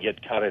money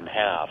get cut in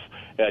half?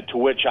 To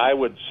which I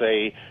would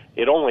say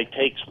it only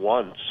takes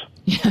once.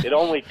 It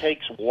only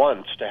takes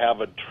once to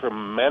have a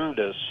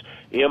tremendous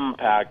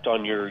impact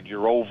on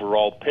your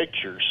overall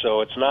picture.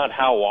 So it's not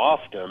how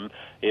often.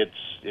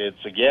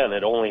 It's again,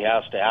 it only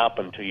has to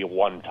happen to you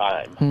one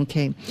time.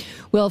 Okay.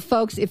 Well,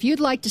 folks, if you'd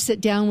like to sit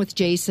down with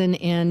Jason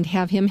and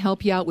have him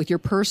help you out with your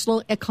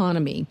personal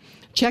economy,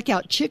 check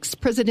out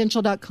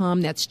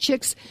chickspresidential.com. That's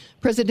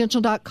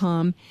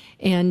chickspresidential.com.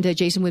 And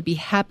Jason would be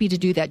happy to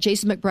do that.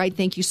 Jason McBride,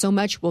 thank you so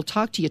much. We'll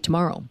talk to you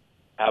tomorrow.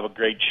 Have a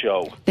great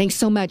show. Thanks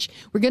so much.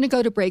 We're going to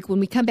go to break. When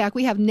we come back,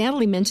 we have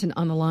Natalie Minton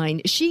on the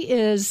line.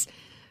 She's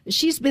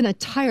been a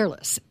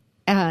tireless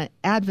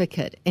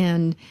advocate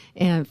and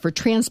for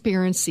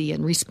transparency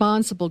and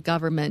responsible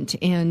government.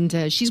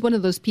 And she's one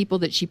of those people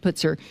that she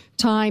puts her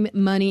time,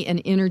 money,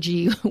 and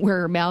energy where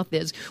her mouth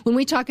is. When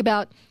we talk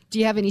about, do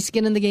you have any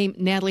skin in the game?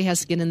 Natalie has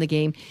skin in the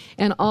game.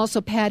 And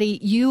also, Patty,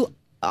 you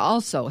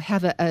also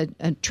have a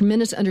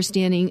tremendous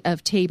understanding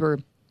of Tabor,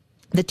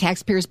 the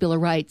Taxpayers' Bill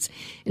of Rights.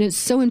 And it's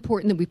so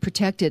important that we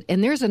protect it.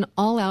 And there's an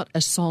all-out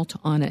assault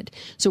on it.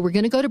 So we're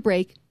going to go to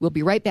break. We'll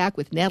be right back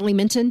with Natalie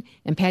Minton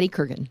and Patty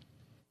Kurgan.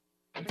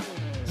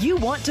 You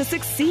want to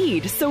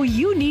succeed, so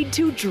you need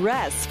to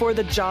dress for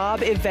the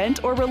job,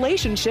 event, or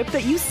relationship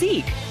that you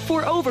seek.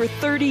 For over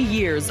 30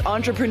 years,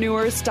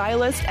 entrepreneur,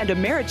 stylist, and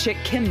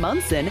Americhick Kim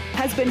Munson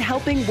has been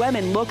helping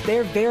women look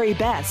their very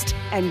best.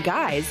 And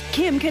guys,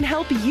 Kim can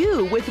help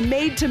you with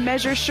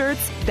made-to-measure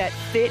shirts that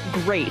fit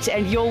great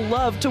and you'll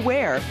love to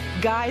wear.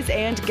 Guys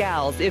and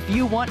gals, if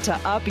you want to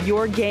up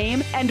your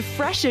game and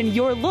freshen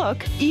your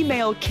look,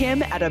 email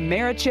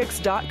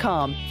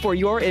kim@americhicks.com for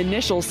your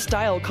initial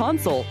style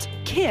consult.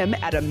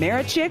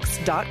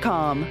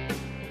 kim@americhicks.com.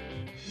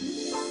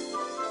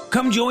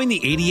 Come join the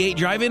 88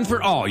 Drive-In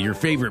for all your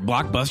favorite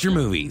blockbuster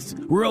movies.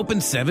 We're open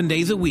 7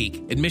 days a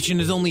week. Admission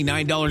is only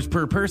 $9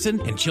 per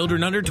person, and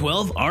children under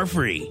 12 are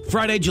free.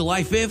 Friday,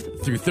 July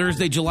 5th through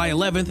Thursday, July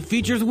 11th,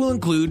 features will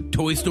include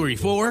Toy Story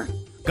 4,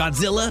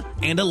 Godzilla,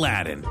 and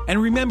Aladdin. And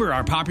remember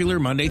our popular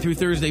Monday through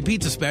Thursday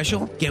pizza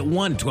special? Get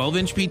one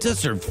 12-inch pizza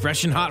served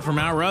fresh and hot from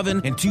our oven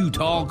and two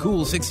tall,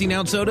 cool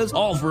 16-ounce sodas,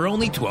 all for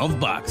only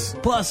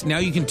 $12. Plus, now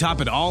you can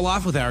top it all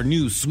off with our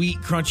new sweet,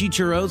 crunchy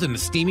churros and a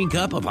steaming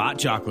cup of hot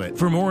chocolate.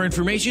 For more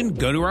information,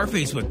 go to our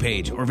Facebook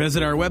page or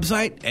visit our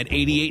website at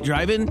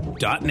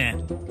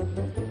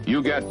 88drivein.net.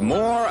 You get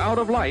more out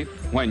of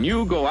life when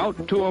you go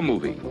out to a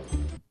movie.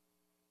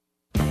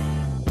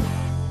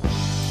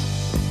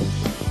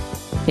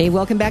 Hey,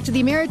 welcome back to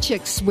the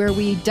Americhicks, where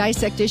we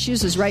dissect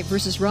issues as right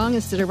versus wrong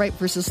instead of right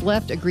versus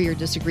left, agree or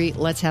disagree.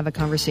 Let's have a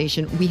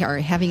conversation. We are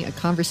having a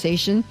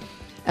conversation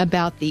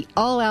about the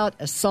all-out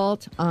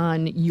assault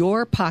on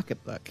your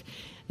pocketbook,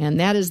 and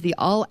that is the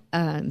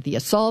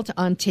assault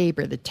on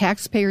Tabor, the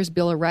Taxpayers'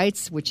 Bill of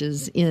Rights, which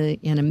is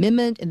an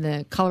amendment in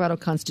the Colorado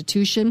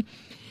Constitution.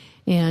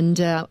 And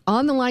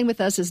on the line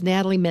with us is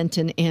Natalie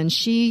Minton, and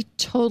she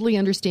totally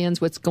understands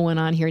what's going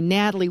on here.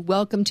 Natalie,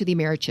 welcome to the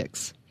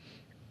Americhicks.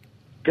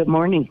 Good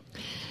morning.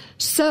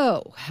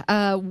 So,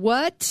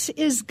 what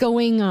is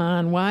going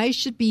on? Why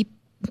should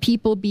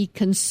people be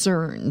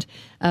concerned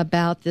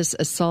about this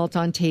assault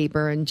on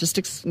Tabor? And just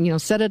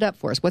set it up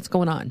for us. What's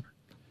going on?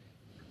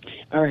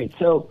 All right.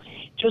 So,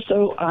 just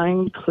so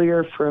I'm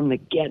clear from the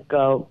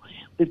get-go,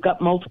 we've got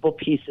multiple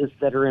pieces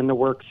that are in the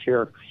works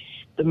here.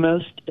 The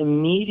most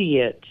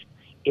immediate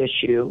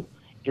issue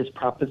is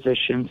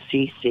Proposition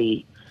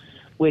CC,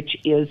 which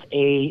is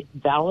a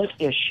ballot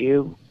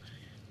issue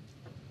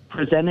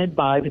presented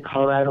by the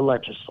Colorado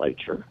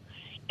legislature,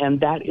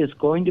 and that is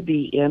going to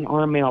be in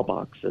our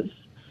mailboxes.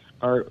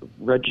 Our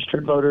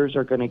registered voters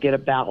are going to get a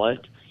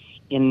ballot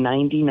in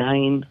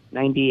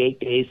 98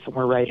 days,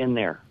 somewhere right in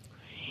there.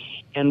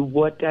 And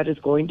what that is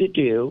going to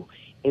do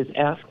is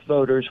ask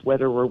voters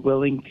whether we're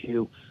willing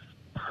to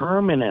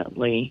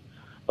permanently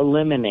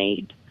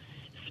eliminate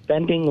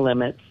spending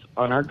limits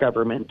on our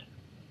government,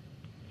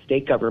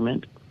 state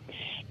government,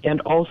 and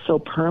also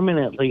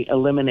permanently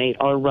eliminate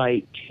our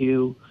right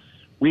to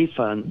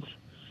refunds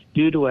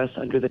due to us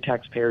under the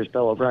Taxpayers'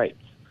 Bill of Rights.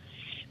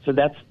 So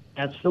that's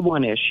the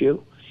one issue.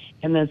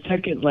 And then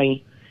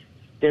secondly,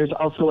 there's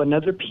also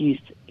another piece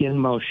in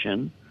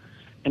motion,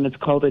 and it's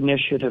called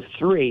Initiative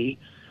 3,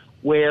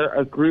 where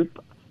a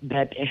group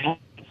that has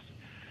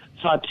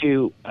sought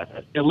to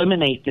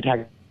eliminate the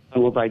Taxpayers'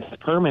 Bill of Rights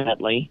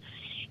permanently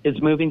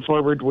is moving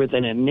forward with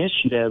an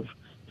initiative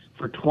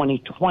for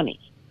 2020.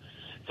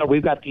 So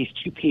we've got these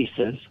two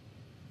pieces.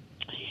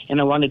 And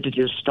I wanted to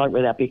just start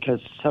with that because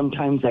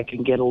sometimes that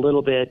can get a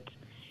little bit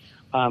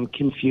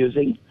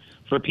confusing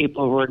for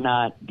people who are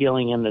not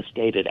dealing in this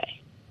day to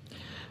day.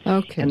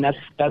 Okay. And that's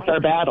our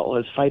battle,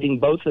 is fighting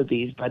both of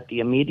these, but the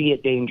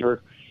immediate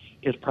danger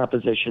is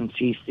Proposition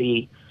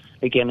CC,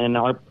 again, in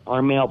our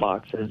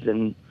mailboxes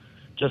in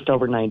just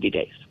over 90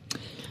 days.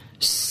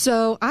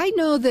 So I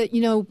know that,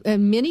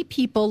 many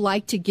people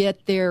like to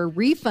get their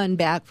refund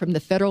back from the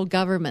federal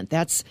government.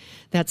 That's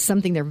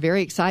something they're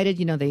very excited.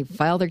 They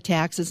file their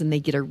taxes and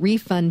they get a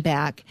refund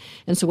back.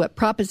 And so what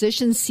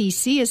Proposition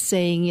CC is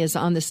saying is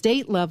on the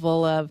state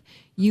level of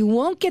you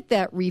won't get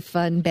that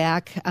refund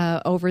back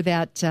over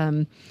that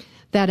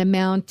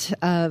amount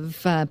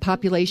of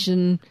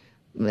population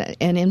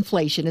and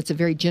inflation. It's a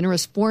very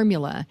generous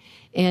formula.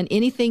 And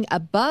anything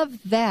above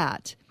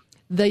that,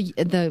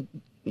 the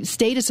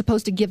state is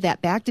supposed to give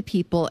that back to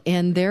people,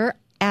 and they're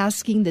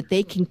asking that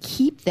they can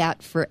keep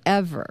that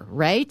forever,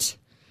 right?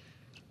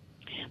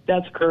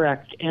 That's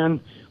correct. And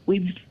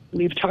we've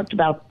talked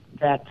about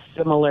that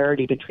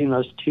similarity between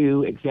those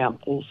two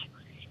examples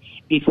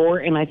before,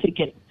 and I think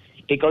it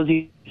goes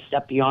a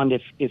step beyond.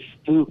 If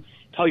you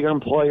tell your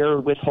employer,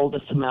 withhold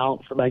this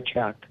amount for my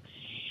check,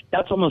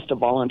 that's almost a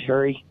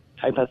voluntary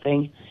type of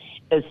thing.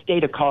 The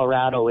state of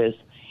Colorado is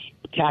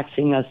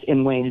taxing us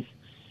in ways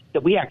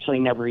that we actually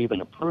never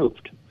even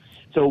approved.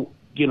 So,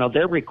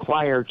 they're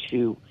required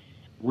to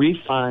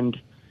refund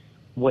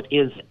what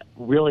is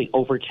really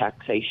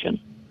overtaxation.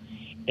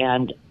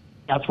 And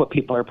that's what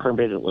people are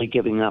permanently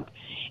giving up.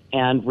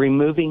 And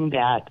removing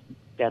that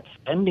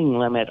spending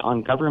limit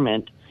on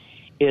government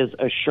is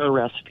a sure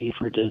recipe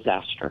for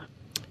disaster.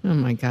 Oh,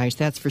 my gosh,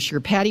 that's for sure.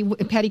 Patty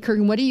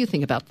Kurgan, what do you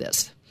think about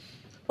this?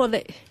 Well,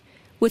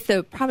 with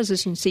the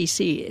Proposition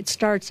CC, it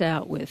starts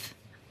out with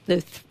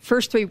the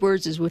first three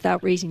words is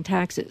without raising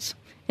taxes.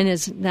 And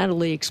as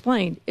Natalie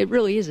explained, it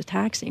really is a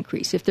tax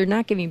increase. If they're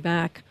not giving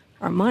back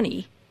our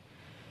money,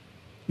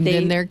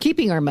 then they're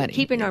keeping our money.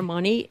 Keeping our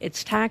money,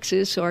 it's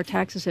taxes, so our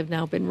taxes have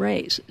now been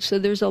raised. So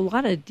there's a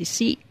lot of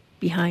deceit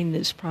behind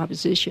this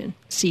Proposition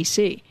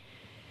CC.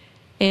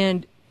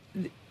 And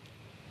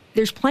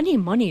there's plenty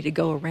of money to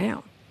go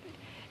around.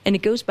 And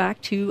it goes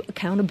back to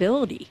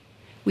accountability.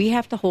 We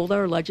have to hold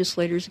our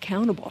legislators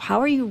accountable. How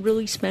are you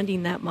really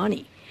spending that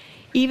money?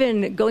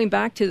 Even going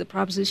back to the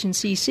Proposition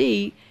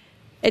CC,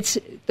 it's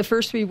the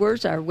first three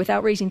words are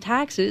without raising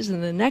taxes,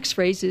 and the next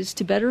phrase is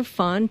to better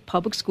fund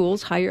public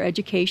schools, higher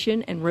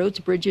education, and roads,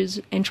 bridges,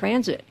 and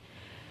transit.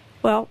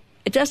 Well,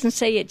 it doesn't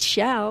say it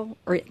shall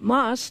or it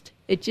must.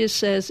 It just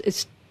says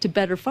it's to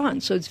better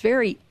fund. So it's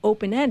very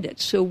open-ended.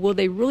 So will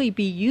they really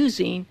be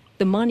using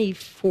the money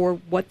for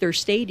what they're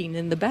stating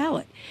in the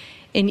ballot?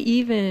 And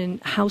even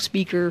House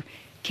Speaker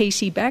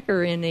Casey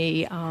Becker, in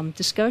a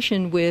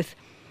discussion with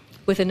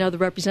another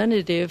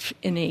representative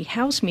in a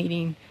House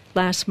meeting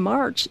last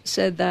March,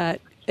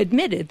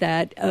 admitted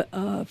that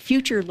a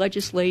future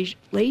legislator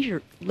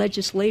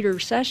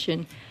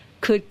session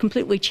could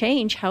completely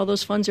change how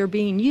those funds are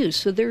being used.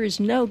 So there is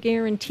no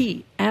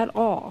guarantee at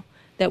all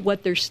that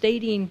what they're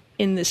stating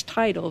in this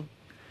title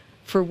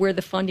for where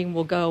the funding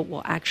will go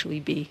will actually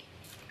be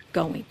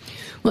going.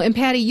 Well, and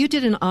Patty, you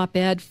did an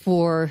op-ed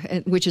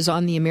which is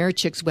on the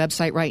Americhicks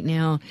website right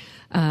now,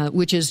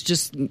 which is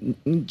just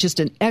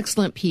an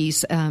excellent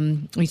piece.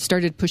 We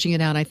started pushing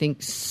it out, I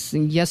think,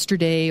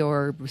 yesterday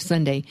or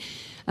Sunday.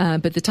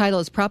 But the title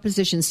is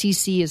Proposition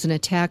CC is an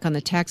Attack on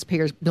the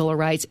Taxpayers' Bill of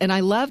Rights. And I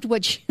loved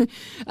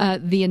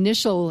the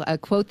initial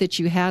quote that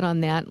you had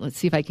on that. Let's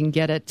see if I can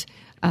get it.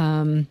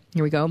 Here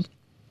we go.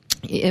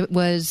 It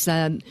was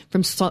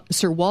from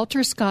Sir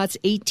Walter Scott's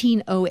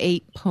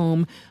 1808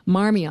 poem,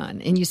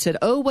 Marmion. And you said,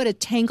 "Oh, what a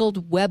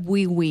tangled web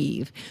we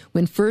weave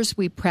when first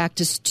we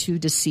practice to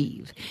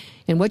deceive."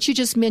 And what you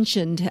just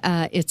mentioned,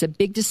 it's a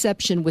big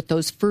deception with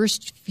those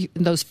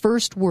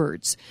first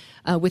words,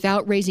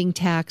 without raising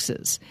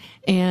taxes.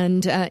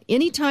 And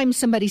anytime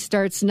somebody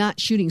starts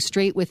not shooting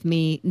straight with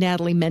me,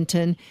 Natalie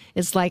Menton,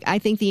 it's like, I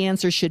think the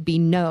answer should be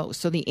no.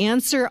 So the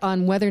answer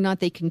on whether or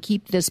not they can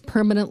keep this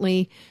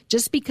permanently,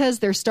 just because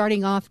they're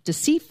starting off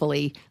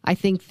deceitfully, I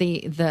think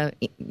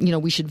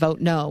we should vote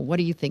no. What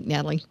do you think,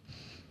 Natalie?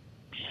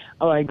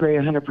 Oh, I agree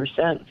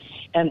 100%.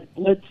 And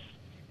let's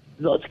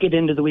get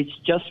into the weeds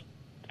just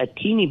a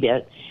teeny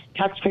bit.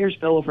 Taxpayers'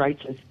 Bill of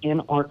Rights is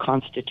in our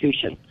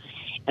Constitution.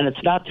 And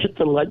it's not that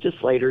the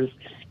legislators,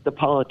 the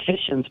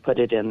politicians put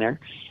it in there.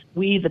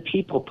 We, the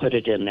people, put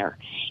it in there.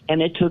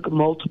 And it took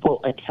multiple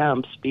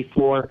attempts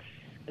before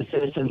the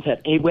citizens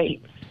said, hey,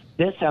 wait,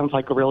 this sounds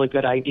like a really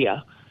good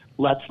idea.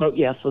 Let's vote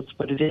yes, let's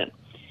put it in.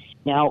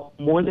 Now,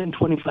 more than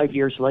 25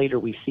 years later,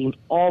 we've seen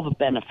all the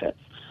benefits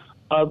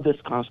of this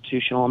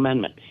constitutional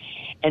amendment.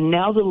 And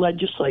now the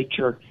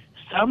legislature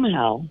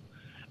somehow,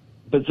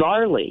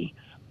 bizarrely,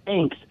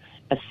 thinks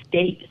a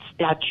state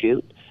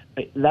statute,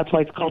 that's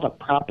why it's called a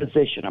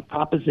proposition. A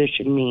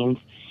proposition means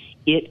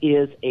it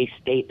is a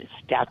state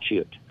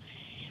statute,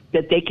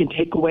 that they can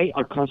take away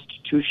our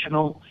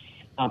constitutional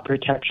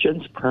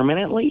protections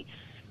permanently.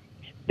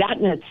 That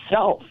in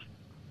itself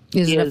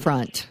is an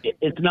affront.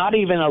 It's not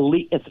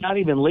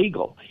even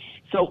legal.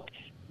 So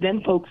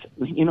then folks,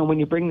 when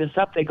you bring this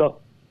up, they go,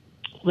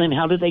 then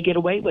how do they get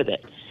away with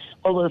it?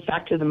 Well, the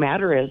fact of the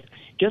matter is,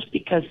 just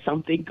because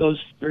something goes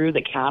through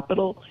the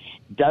Capitol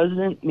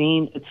doesn't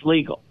mean it's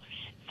legal.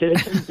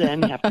 Citizens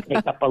then have to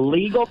take up a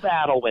legal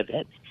battle with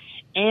it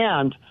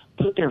and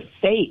put their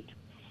fate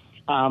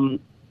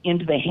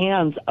into the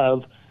hands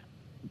of,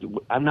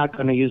 I'm not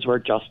going to use the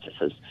word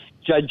justices,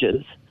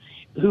 judges,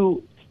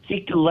 who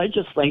seek to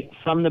legislate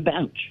from the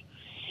bench.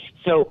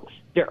 So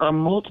there are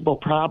multiple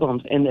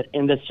problems, and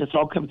this just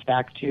all comes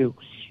back to,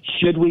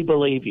 should we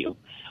believe you?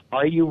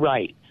 Are you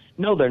right?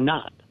 No, they're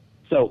not.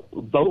 So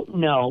vote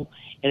no,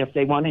 and if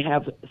they want to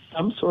have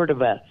some sort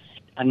of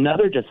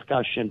another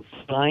discussion,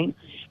 fine,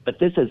 but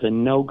this is a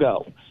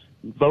no-go.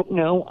 vote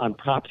no on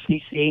Prop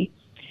CC.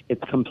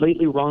 It's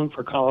completely wrong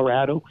for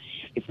Colorado.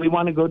 If we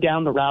want to go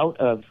down the route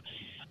of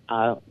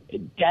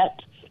debt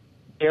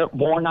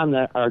borne on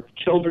our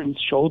children's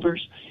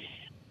shoulders,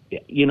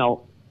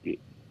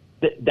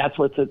 that's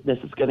what this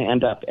is going to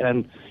end up.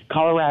 And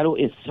Colorado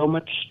is so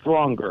much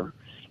stronger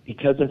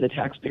because of the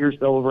Taxpayers'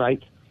 Bill of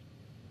Rights.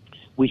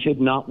 We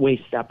should not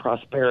waste that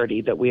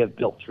prosperity that we have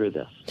built through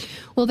this.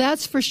 Well,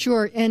 that's for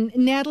sure. And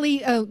Natalie,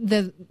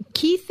 the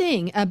key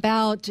thing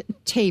about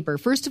Tabor,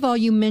 first of all,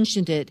 you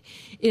mentioned it,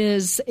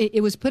 is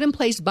it was put in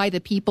place by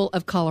the people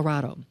of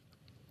Colorado.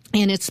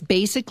 And it's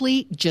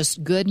basically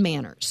just good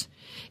manners.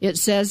 It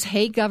says,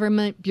 hey,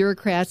 government,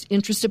 bureaucrats,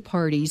 interested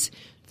parties,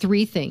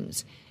 3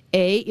 things.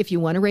 A, if you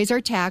want to raise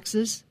our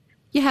taxes,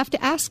 you have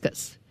to ask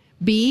us.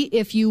 B,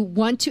 if you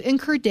want to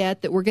incur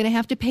debt that we're going to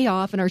have to pay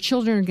off and our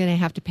children are going to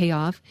have to pay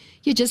off,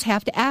 you just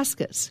have to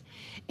ask us.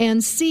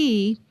 And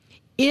C,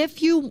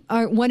 if you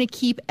want to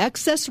keep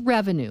excess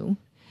revenue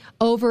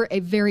over a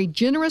very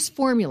generous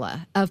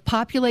formula of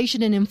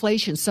population and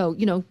inflation, so,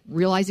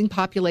 realizing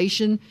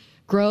population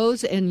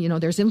grows and,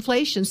 there's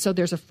inflation, so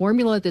there's a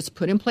formula that's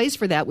put in place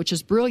for that, which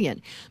is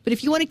brilliant. But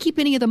if you want to keep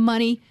any of the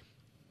money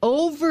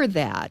over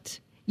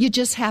that, you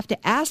just have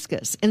to ask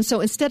us. And so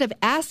instead of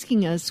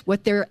asking us,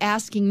 what they're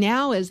asking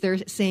now is they're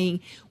saying,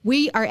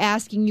 we are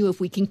asking you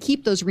if we can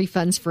keep those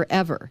refunds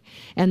forever.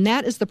 And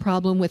that is the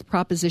problem with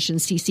Proposition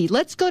CC.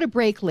 Let's go to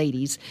break,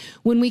 ladies.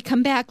 When we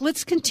come back,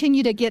 let's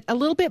continue to get a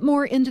little bit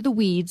more into the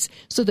weeds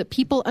so that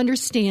people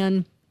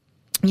understand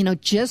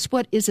just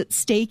what is at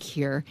stake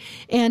here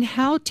and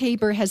how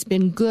Tabor has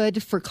been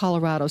good for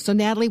Colorado. So,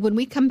 Natalie, when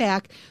we come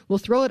back, we'll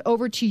throw it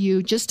over to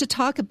you just to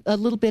talk a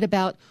little bit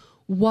about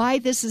why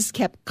this has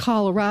kept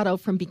Colorado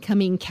from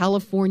becoming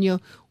California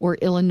or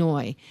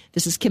Illinois.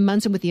 This is Kim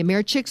Munson with the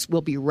AmeriChicks.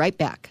 We'll be right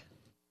back.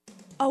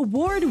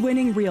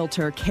 Award-winning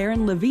realtor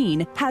Karen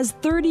Levine has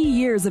 30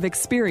 years of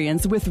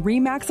experience with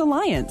RE/MAX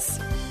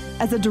Alliance.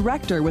 As a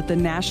director with the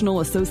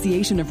National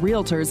Association of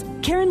Realtors,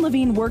 Karen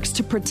Levine works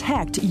to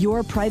protect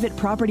your private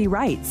property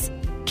rights.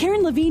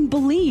 Karen Levine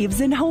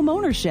believes in home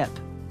ownership.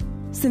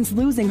 Since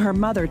losing her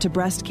mother to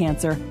breast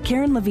cancer,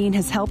 Karen Levine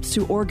has helped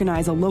to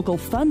organize a local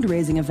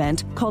fundraising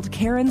event called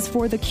Karens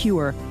for the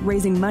Cure,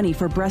 raising money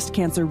for breast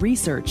cancer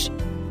research.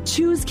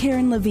 Choose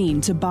Karen Levine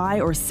to buy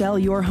or sell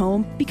your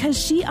home because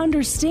she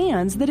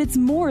understands that it's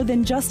more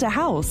than just a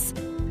house.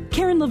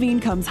 Karen Levine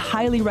comes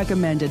highly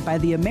recommended by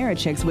the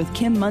AmeriChicks with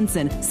Kim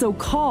Munson, so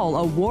call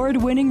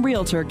award-winning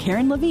realtor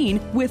Karen Levine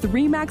with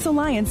RE/MAX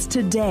Alliance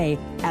today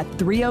at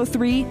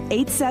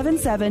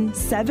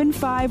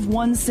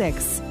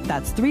 303-877-7516.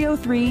 That's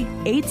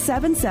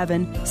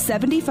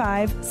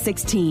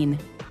 303-877-7516.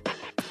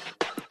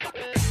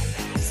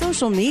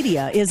 Social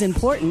media is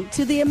important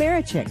to the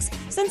AmeriChicks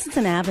since it's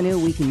an avenue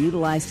we can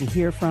utilize to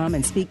hear from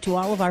and speak to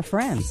all of our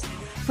friends.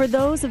 For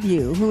those of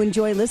you who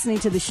enjoy listening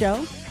to the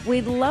show,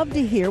 we'd love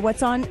to hear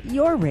what's on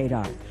your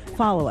radar.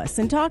 Follow us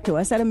and talk to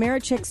us at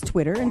AmeriChicks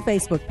Twitter and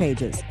Facebook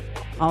pages.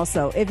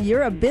 Also, if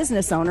you're a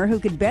business owner who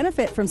could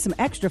benefit from some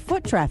extra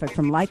foot traffic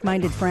from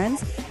like-minded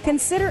friends,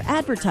 consider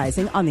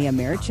advertising on the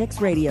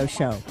AmeriChicks radio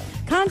show.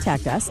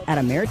 Contact us at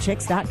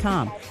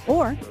AmeriChicks.com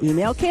or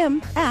email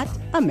Kim at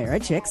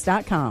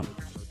AmeriChicks.com.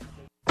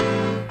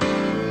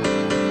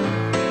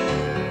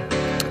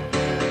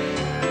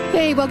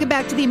 Hey, welcome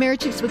back to the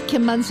AmeriChicks with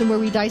Kim Munson, where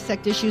we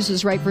dissect issues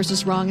as right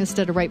versus wrong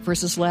instead of right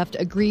versus left.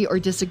 Agree or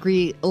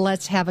disagree,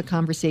 let's have a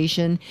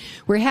conversation.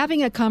 We're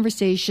having a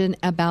conversation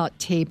about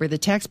Tabor, the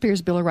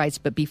Taxpayers' Bill of Rights.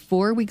 But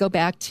before we go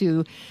back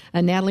to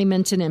Natalie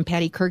Minton and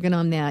Patty Kurgan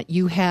on that,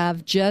 you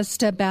have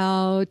just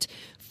about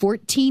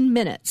 14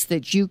 minutes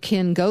that you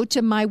can go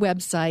to my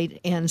website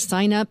and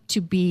sign up to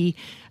be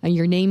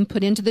your name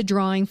put into the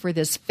drawing for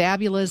this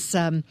fabulous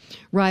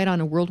ride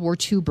on a World War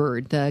II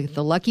bird.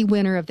 The lucky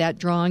winner of that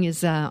drawing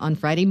is on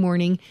Friday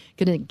morning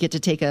going to get to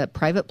take a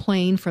private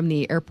plane from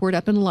the airport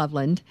up in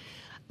Loveland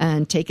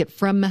and take it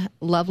from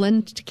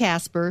Loveland to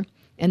Casper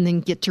and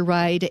then get to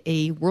ride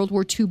a World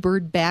War II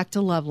bird back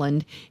to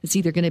Loveland. It's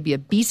either going to be a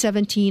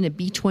B-17, a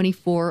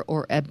B-24,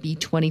 or a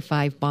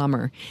B-25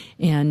 bomber.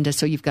 And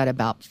so you've got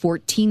about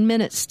 14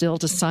 minutes still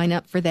to sign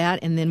up for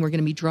that, and then we're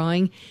going to be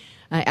drawing.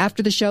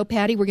 After the show,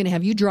 Patty, we're going to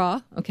have you draw,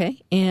 okay?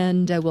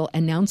 And we'll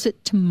announce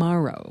it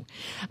tomorrow.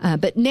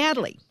 But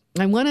Natalie,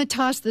 I want to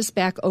toss this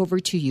back over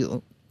to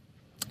you.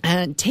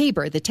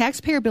 Tabor, the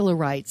Taxpayer Bill of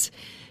Rights,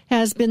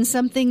 has been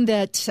something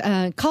that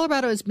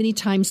Colorado has many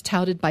times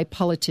touted by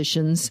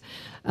politicians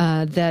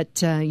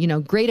that,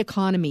 great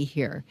economy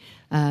here.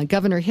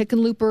 Governor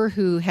Hickenlooper,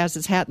 who has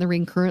his hat in the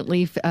ring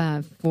currently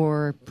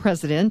for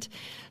president,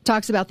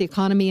 talks about the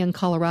economy in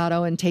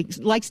Colorado and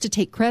likes to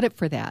take credit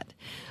for that.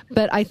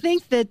 But I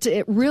think that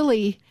it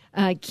really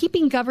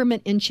keeping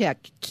government in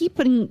check,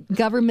 keeping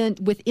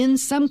government within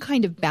some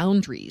kind of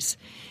boundaries,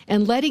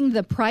 and letting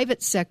the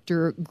private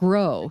sector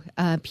grow,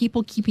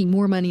 people keeping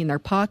more money in their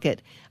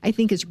pocket, I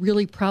think is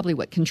really probably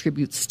what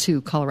contributes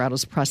to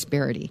Colorado's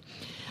prosperity.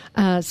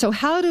 So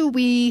how do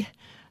we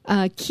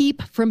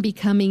keep from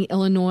becoming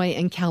Illinois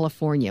and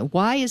California?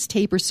 Why is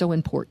Tabor so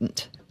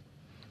important?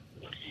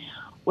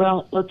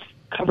 Well,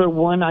 cover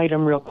one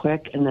item real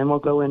quick, and then we'll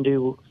go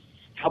into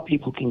how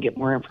people can get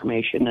more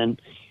information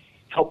and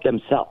help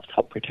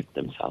protect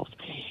themselves.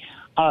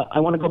 I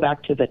want to go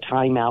back to the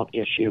timeout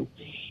issue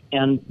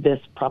and this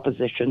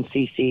Proposition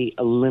CC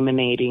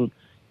eliminating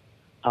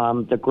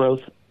the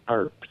growth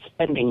or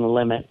spending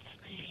limits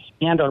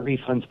and our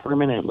refunds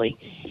permanently.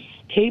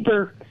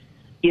 Tabor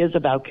is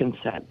about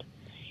consent.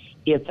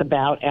 It's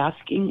about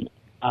asking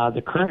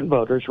the current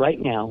voters right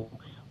now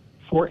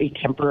for a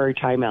temporary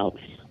timeout.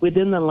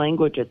 Within the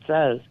language, it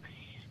says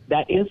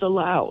that is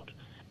allowed,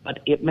 but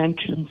it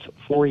mentions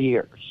 4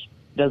 years.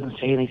 It doesn't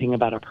say anything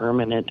about a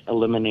permanent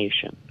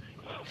elimination.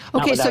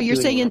 Okay, so you're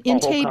saying in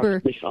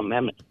Tabor.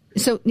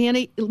 So,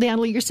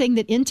 Natalie, you're saying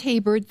that in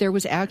Tabor there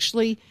was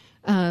actually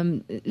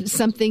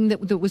something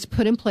that was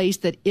put in place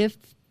that if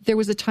there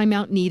was a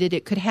timeout needed,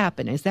 it could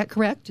happen. Is that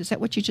correct? Is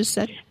that what you just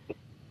said?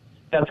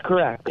 That's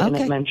correct. Okay. And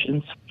it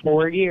mentions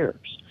 4 years.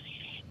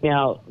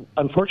 Now,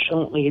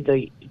 unfortunately,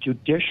 the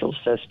judicial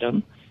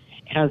system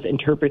has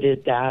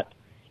interpreted that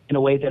in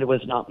a way that it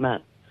was not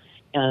meant.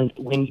 And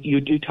when you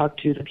do talk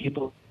to the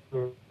people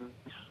who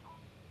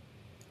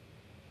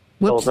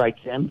Bill of Rights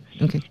in,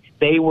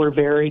 they were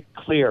very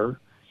clear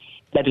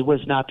that it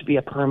was not to be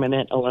a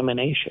permanent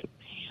elimination.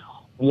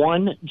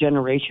 One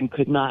generation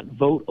could not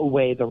vote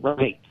away the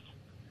rights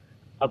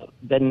of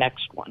the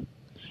next one.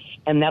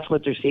 And that's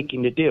what they're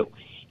seeking to do.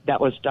 That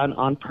was done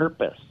on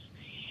purpose.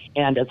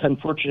 And it's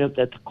unfortunate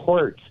that the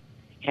courts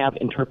have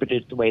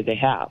interpreted it the way they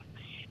have.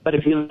 But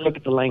if you look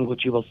at the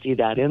language, you will see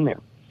that in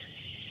there.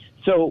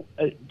 So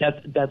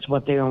that's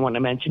what they want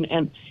to mention.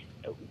 And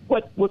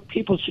what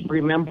people should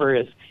remember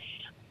is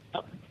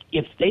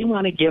if they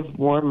want to give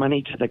more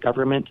money to the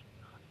government,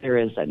 there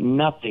is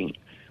nothing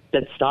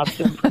that stops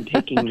them from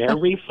taking their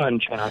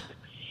refund check,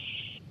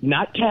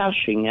 not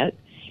cashing it,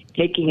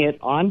 taking it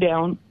on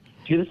down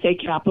to the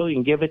state capitol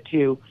and give it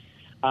to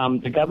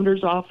the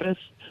governor's office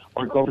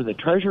or go to the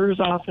treasurer's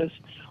office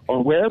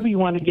or wherever you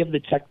want to give the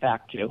check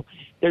back to.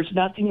 There's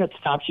nothing that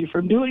stops you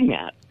from doing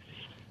that.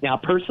 Now,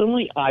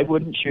 personally, I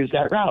wouldn't choose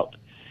that route,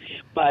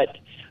 but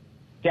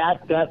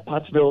that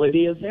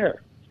possibility is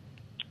there.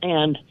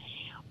 And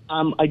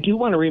I do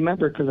want to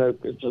remember, because I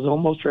was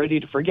almost ready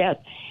to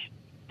forget,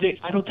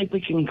 I don't think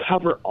we can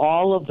cover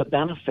all of the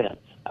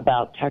benefits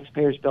about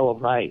Taxpayers' Bill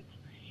of Rights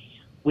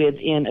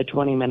within a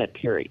 20-minute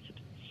period.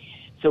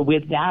 So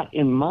with that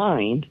in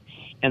mind,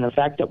 and the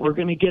fact that we're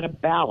going to get a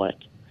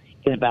ballot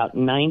in about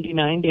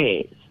 99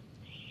 days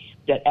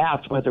that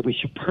asks whether we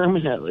should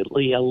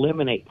permanently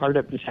eliminate part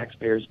of the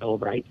Taxpayers' Bill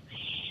of Rights,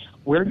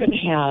 we're going to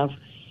have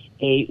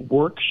a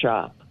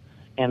workshop,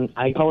 and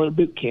I call it a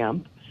boot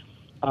camp,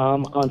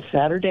 on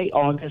Saturday,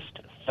 August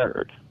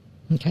 3rd.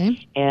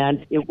 Okay.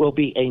 And it will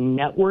be a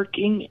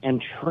networking and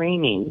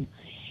training,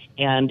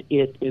 and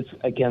it is,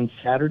 again,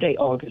 Saturday,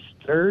 August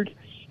 3rd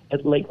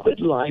at Lakewood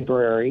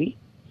Library.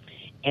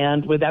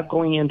 And without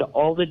going into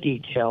all the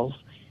details,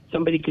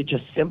 somebody could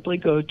just simply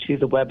go to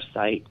the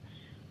website,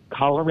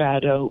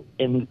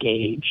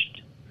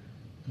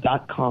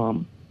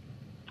 coloradoengaged.com.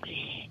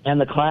 And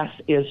the class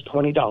is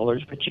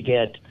 $20, but you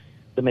get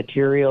the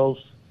materials,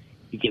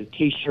 you get a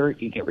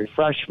T-shirt, you get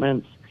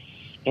refreshments,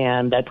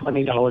 and that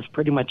 $20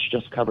 pretty much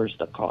just covers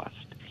the cost.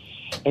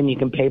 And you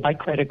can pay by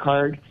credit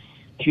card,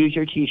 choose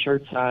your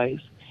T-shirt size,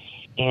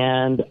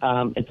 and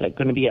it's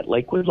going to be at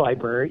Lakewood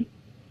Library,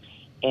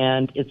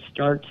 and it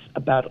starts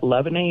about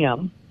 11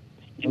 a.m.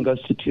 and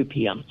goes to 2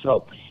 p.m.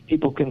 So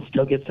people can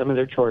still get some of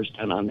their chores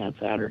done on that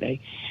Saturday.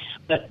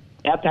 But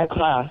at that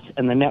class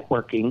and the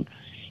networking,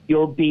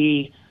 you'll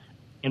be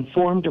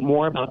informed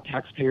more about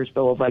Taxpayers'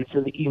 Bill of Rights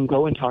so that you can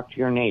go and talk to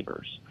your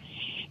neighbors.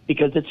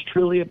 Because it's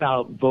truly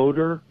about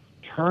voter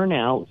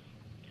turnout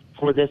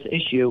for this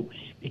issue,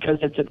 because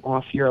it's an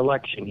off-year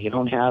election. You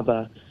don't have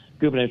a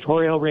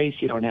gubernatorial race.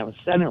 You don't have a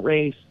Senate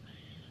race,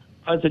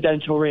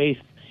 presidential race.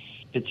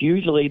 It's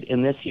usually,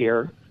 in this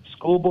year,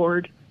 school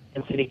board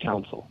and city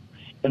council.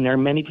 And there are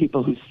many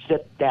people who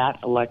sit that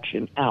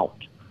election out.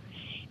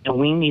 And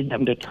we need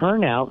them to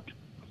turn out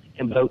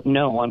and vote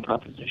no on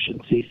Proposition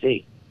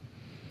CC.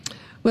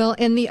 Well,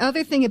 and the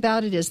other thing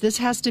about it is this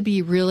has to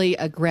be really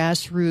a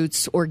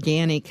grassroots,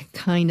 organic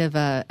kind of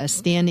a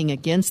standing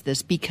against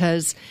this,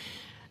 because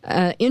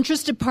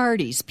interested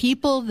parties,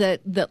 people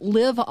that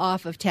live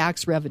off of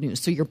tax revenue,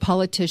 so your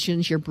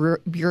politicians, your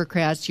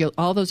bureaucrats,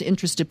 all those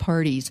interested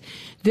parties,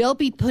 they'll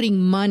be putting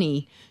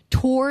money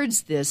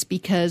towards this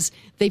because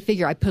they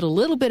figure I put a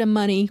little bit of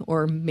money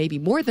or maybe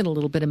more than a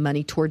little bit of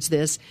money towards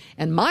this,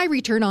 and my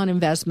return on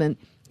investment,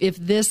 if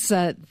this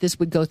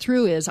would go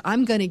through, is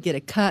I'm going to get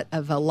a cut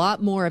of a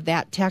lot more of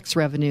that tax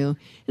revenue.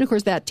 And, of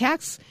course, that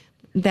tax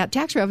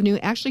revenue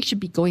actually should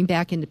be going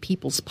back into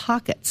people's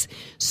pockets.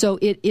 So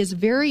it is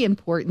very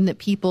important that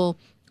people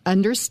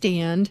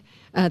understand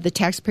the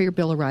Taxpayer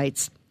Bill of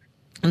Rights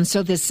And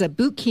so this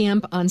boot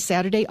camp on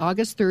Saturday,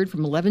 August 3rd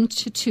from 11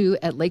 to 2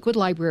 at Lakewood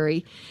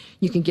Library.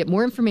 You can get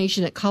more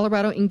information at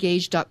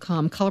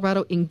coloradoengaged.com,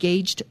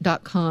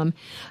 coloradoengaged.com.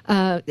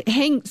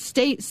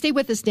 Stay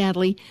with us,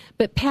 Natalie.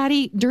 But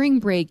Patty, during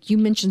break, you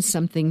mentioned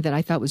something that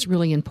I thought was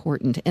really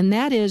important, and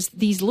that is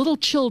these little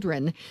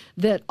children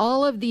that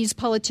all of these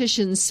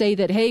politicians say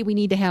that, hey, we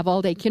need to have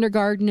all-day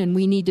kindergarten and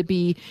we need to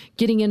be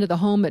getting into the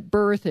home at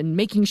birth and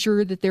making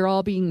sure that they're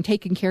all being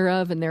taken care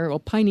of, and they're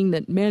opining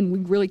that, man, we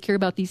really care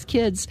about these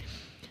kids.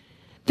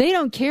 They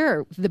don't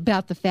care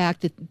about the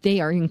fact that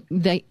they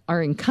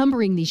are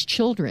encumbering these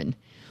children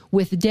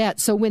with debt.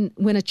 So when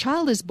a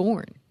child is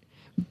born,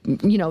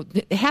 you know,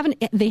 they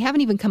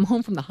haven't even come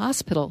home from the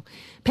hospital.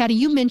 Patty,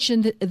 you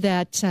mentioned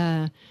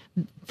that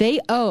they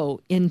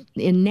owe in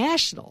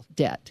national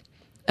debt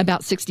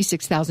about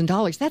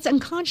 $66,000. That's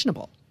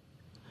unconscionable.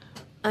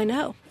 I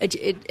know.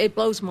 It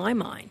blows my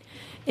mind.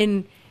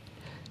 And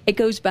it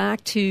goes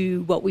back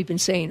to what we've been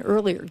saying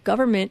earlier.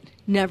 Government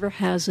never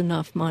has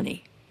enough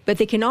money. But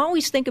they can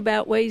always think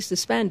about ways to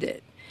spend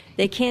it.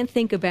 They can't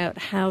think about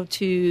how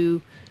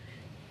to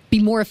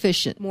be more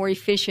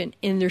efficient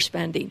in their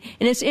spending.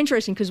 And it's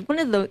interesting because one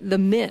of the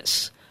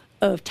myths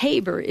of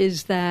Tabor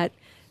is that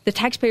the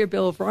Taxpayer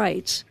Bill of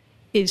Rights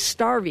is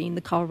starving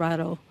the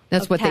Colorado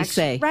That's of what tax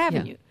they say.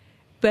 revenue. Yeah.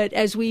 But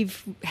as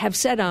have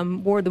said on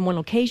more than one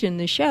occasion in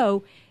the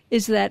show,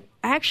 is that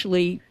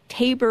actually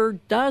Tabor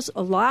does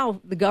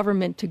allow the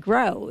government to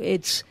grow.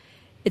 It's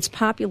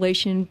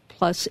population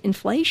plus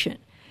inflation.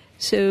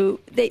 So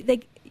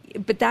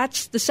but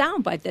that's the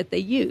soundbite that they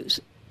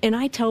use. And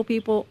I tell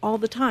people all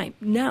the time,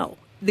 no,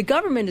 the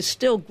government is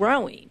still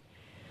growing.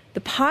 The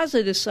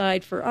positive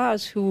side for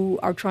us who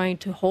are trying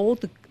to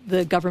hold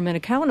the government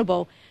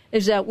accountable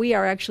is that we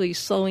are actually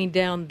slowing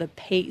down the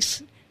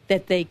pace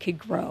that they could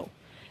grow.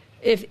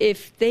 If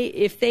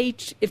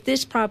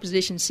this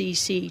Proposition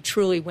CC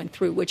truly went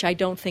through, which I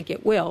don't think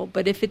it will,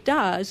 but if it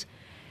does,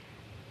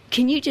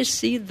 can you just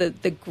see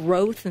the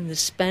growth and the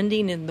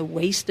spending and the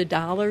waste of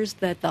dollars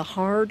that the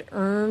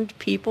hard-earned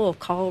people of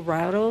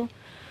Colorado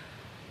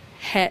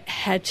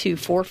had to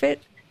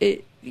forfeit?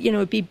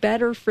 It'd be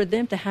better for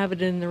them to have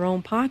it in their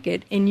own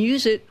pocket and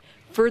use it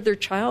for their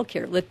child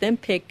care. Let them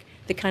pick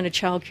the kind of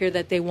child care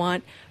that they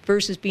want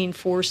versus being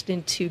forced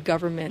into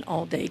government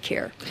all-day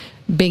care.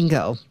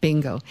 Bingo.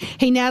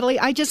 Hey, Natalie,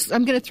 I'm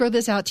going to throw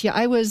this out to you.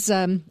 I was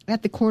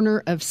at the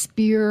corner of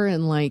Spear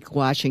and Lake,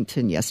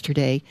 Washington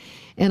yesterday,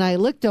 and I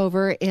looked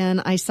over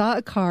and I saw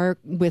a car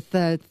with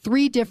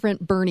 3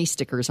 different Bernie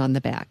stickers on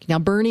the back. Now,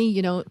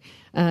 Bernie,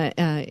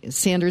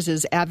 Sanders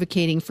is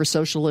advocating for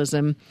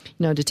socialism,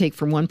 to take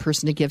from one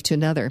person to give to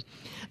another.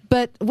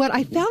 But what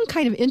I found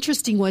kind of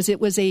interesting was it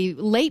was a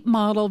late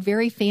model,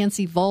 very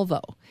fancy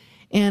Volvo.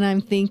 And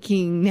I'm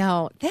thinking,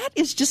 now, that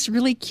is just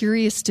really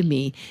curious to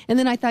me. And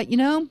then I thought,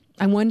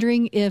 I'm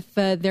wondering if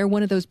they're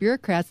one of those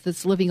bureaucrats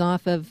that's living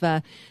off of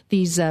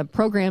these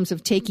programs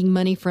of taking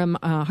money from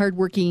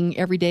hardworking,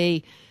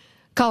 everyday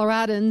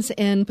Coloradans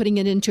and putting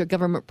it into a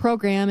government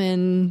program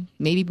and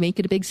maybe make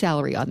it a big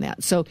salary on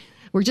that. So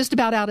we're just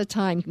about out of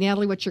time.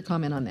 Natalie, what's your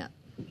comment on that?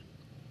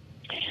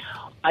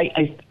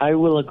 I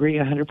will agree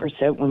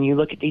 100%. When you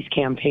look at these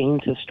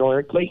campaigns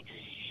historically,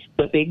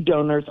 the big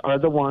donors are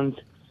the ones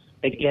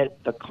that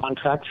get the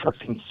contracts for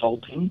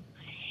consulting.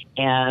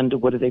 And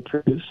what do they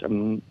produce?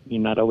 You're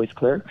not always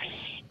clear.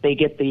 They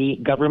get the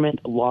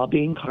government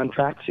lobbying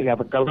contracts. You have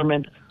a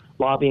government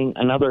lobbying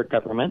another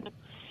government.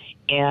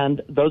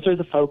 And those are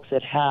the folks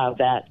that have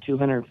that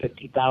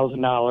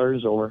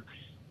 $250,000 or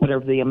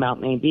whatever the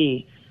amount may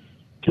be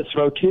to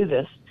throw to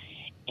this.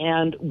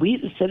 And we,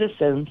 the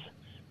citizens,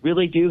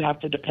 really do have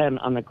to depend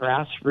on the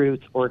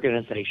grassroots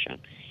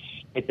organization.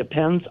 It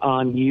depends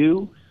on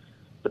you,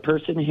 the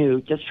person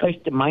who just tries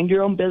to mind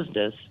your own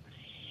business,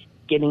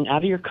 getting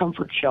out of your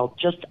comfort shell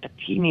just a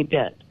teeny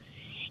bit,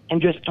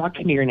 and just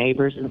talking to your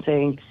neighbors and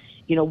saying,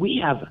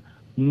 we have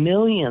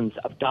millions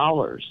of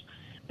dollars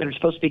that are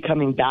supposed to be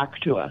coming back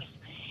to us.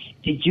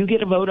 Did you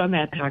get a vote on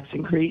that tax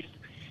increase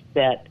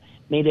that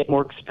made it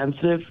more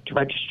expensive to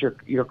register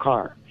your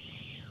car?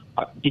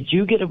 Did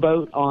you get a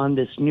vote on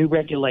this new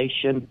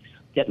regulation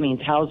that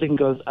means housing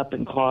goes up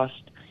in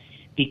cost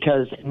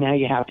because now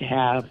you have to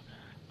have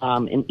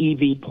an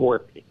EV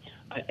port?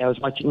 I was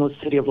watching the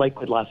city of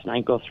Lakewood last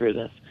night go through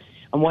this.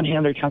 On one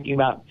hand, they're talking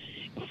about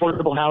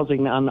affordable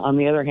housing. On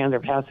the other hand, they're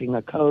passing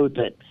a code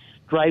that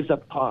drives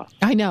up costs.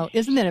 I know.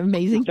 Isn't that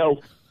amazing?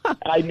 So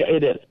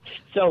it is.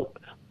 So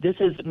this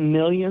is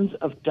millions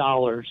of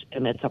dollars,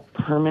 and it's a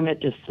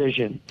permanent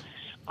decision.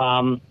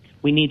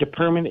 We need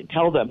to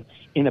tell them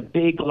in a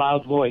big,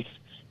 loud voice,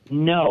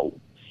 no,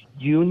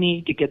 you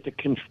need to get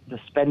the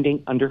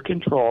spending under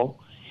control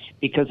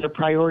because their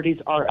priorities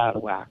are out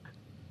of whack.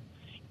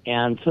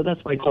 And so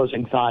that's my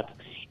closing thought.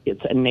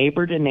 It's a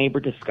neighbor-to-neighbor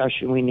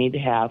discussion we need to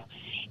have,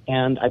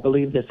 and I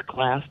believe this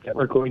class that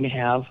we're going to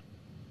have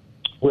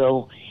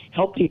will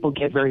help people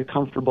get very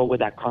comfortable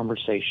with that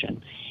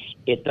conversation.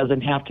 It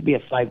doesn't have to be a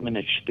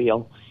 5-minute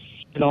spiel.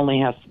 It only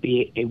has to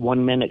be a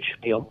 1-minute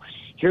spiel.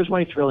 Here's why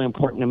it's really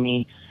important to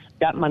me.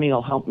 That money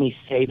will help me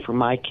save for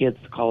my kids'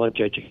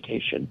 college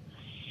education.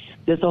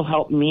 This will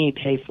help me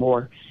pay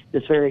for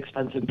this very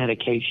expensive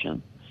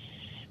medication.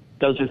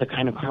 Those are the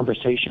kind of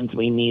conversations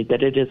we need,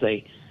 that it is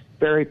a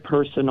very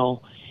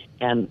personal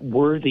and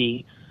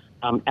worthy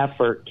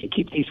effort to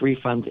keep these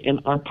refunds in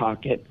our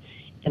pocket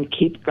and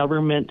keep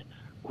government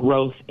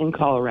growth in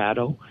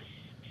Colorado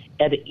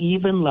at an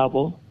even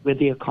level with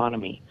the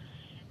economy.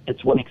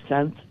 It's what makes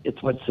sense.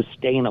 It's what's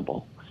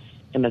sustainable.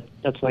 And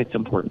that's why it's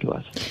important to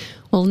us.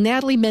 Well,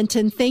 Natalie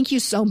Minton, thank you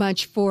so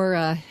much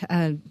for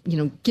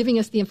giving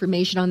us the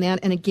information on that.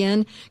 And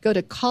again, go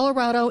to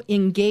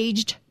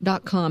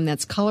coloradoengaged.com.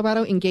 That's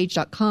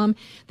coloradoengaged.com.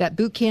 That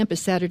boot camp is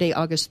Saturday,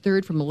 August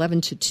 3rd from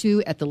 11 to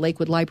 2 at the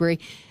Lakewood Library.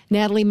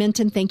 Natalie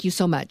Minton, thank you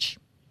so much.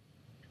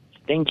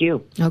 Thank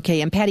you.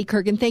 Okay, and Patty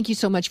Kurgan, thank you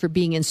so much for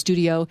being in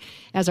studio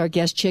as our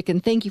guest chick,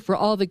 and thank you for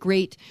all the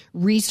great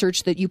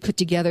research that you put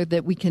together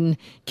that we can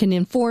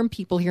inform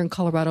people here in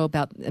Colorado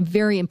about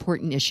very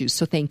important issues.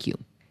 So thank you.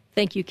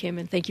 Thank you, Kim,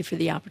 and thank you for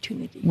the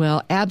opportunity.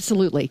 Well,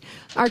 absolutely.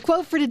 Our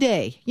quote for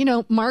today,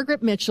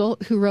 Margaret Mitchell,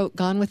 who wrote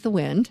Gone with the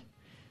Wind,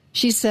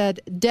 she said,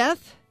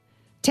 "Death,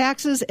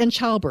 taxes, and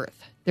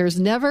childbirth. There's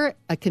never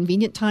a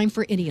convenient time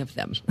for any of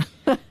them."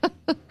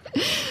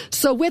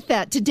 So with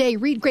that, today,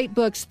 read great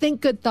books, think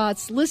good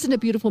thoughts, listen to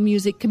beautiful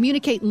music,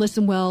 communicate and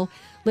listen well,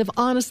 live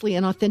honestly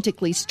and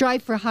authentically,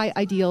 strive for high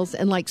ideals,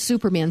 and like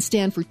Superman,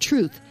 stand for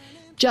truth,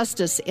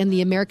 justice, and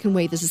the American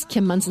way. This is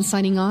Kim Munson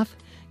signing off.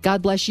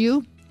 God bless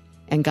you,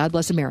 and God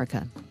bless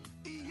America.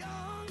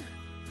 Young,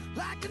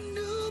 like a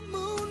new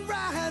moon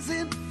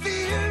rising,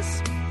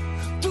 fierce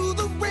through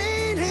the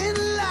rain and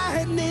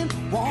lightning.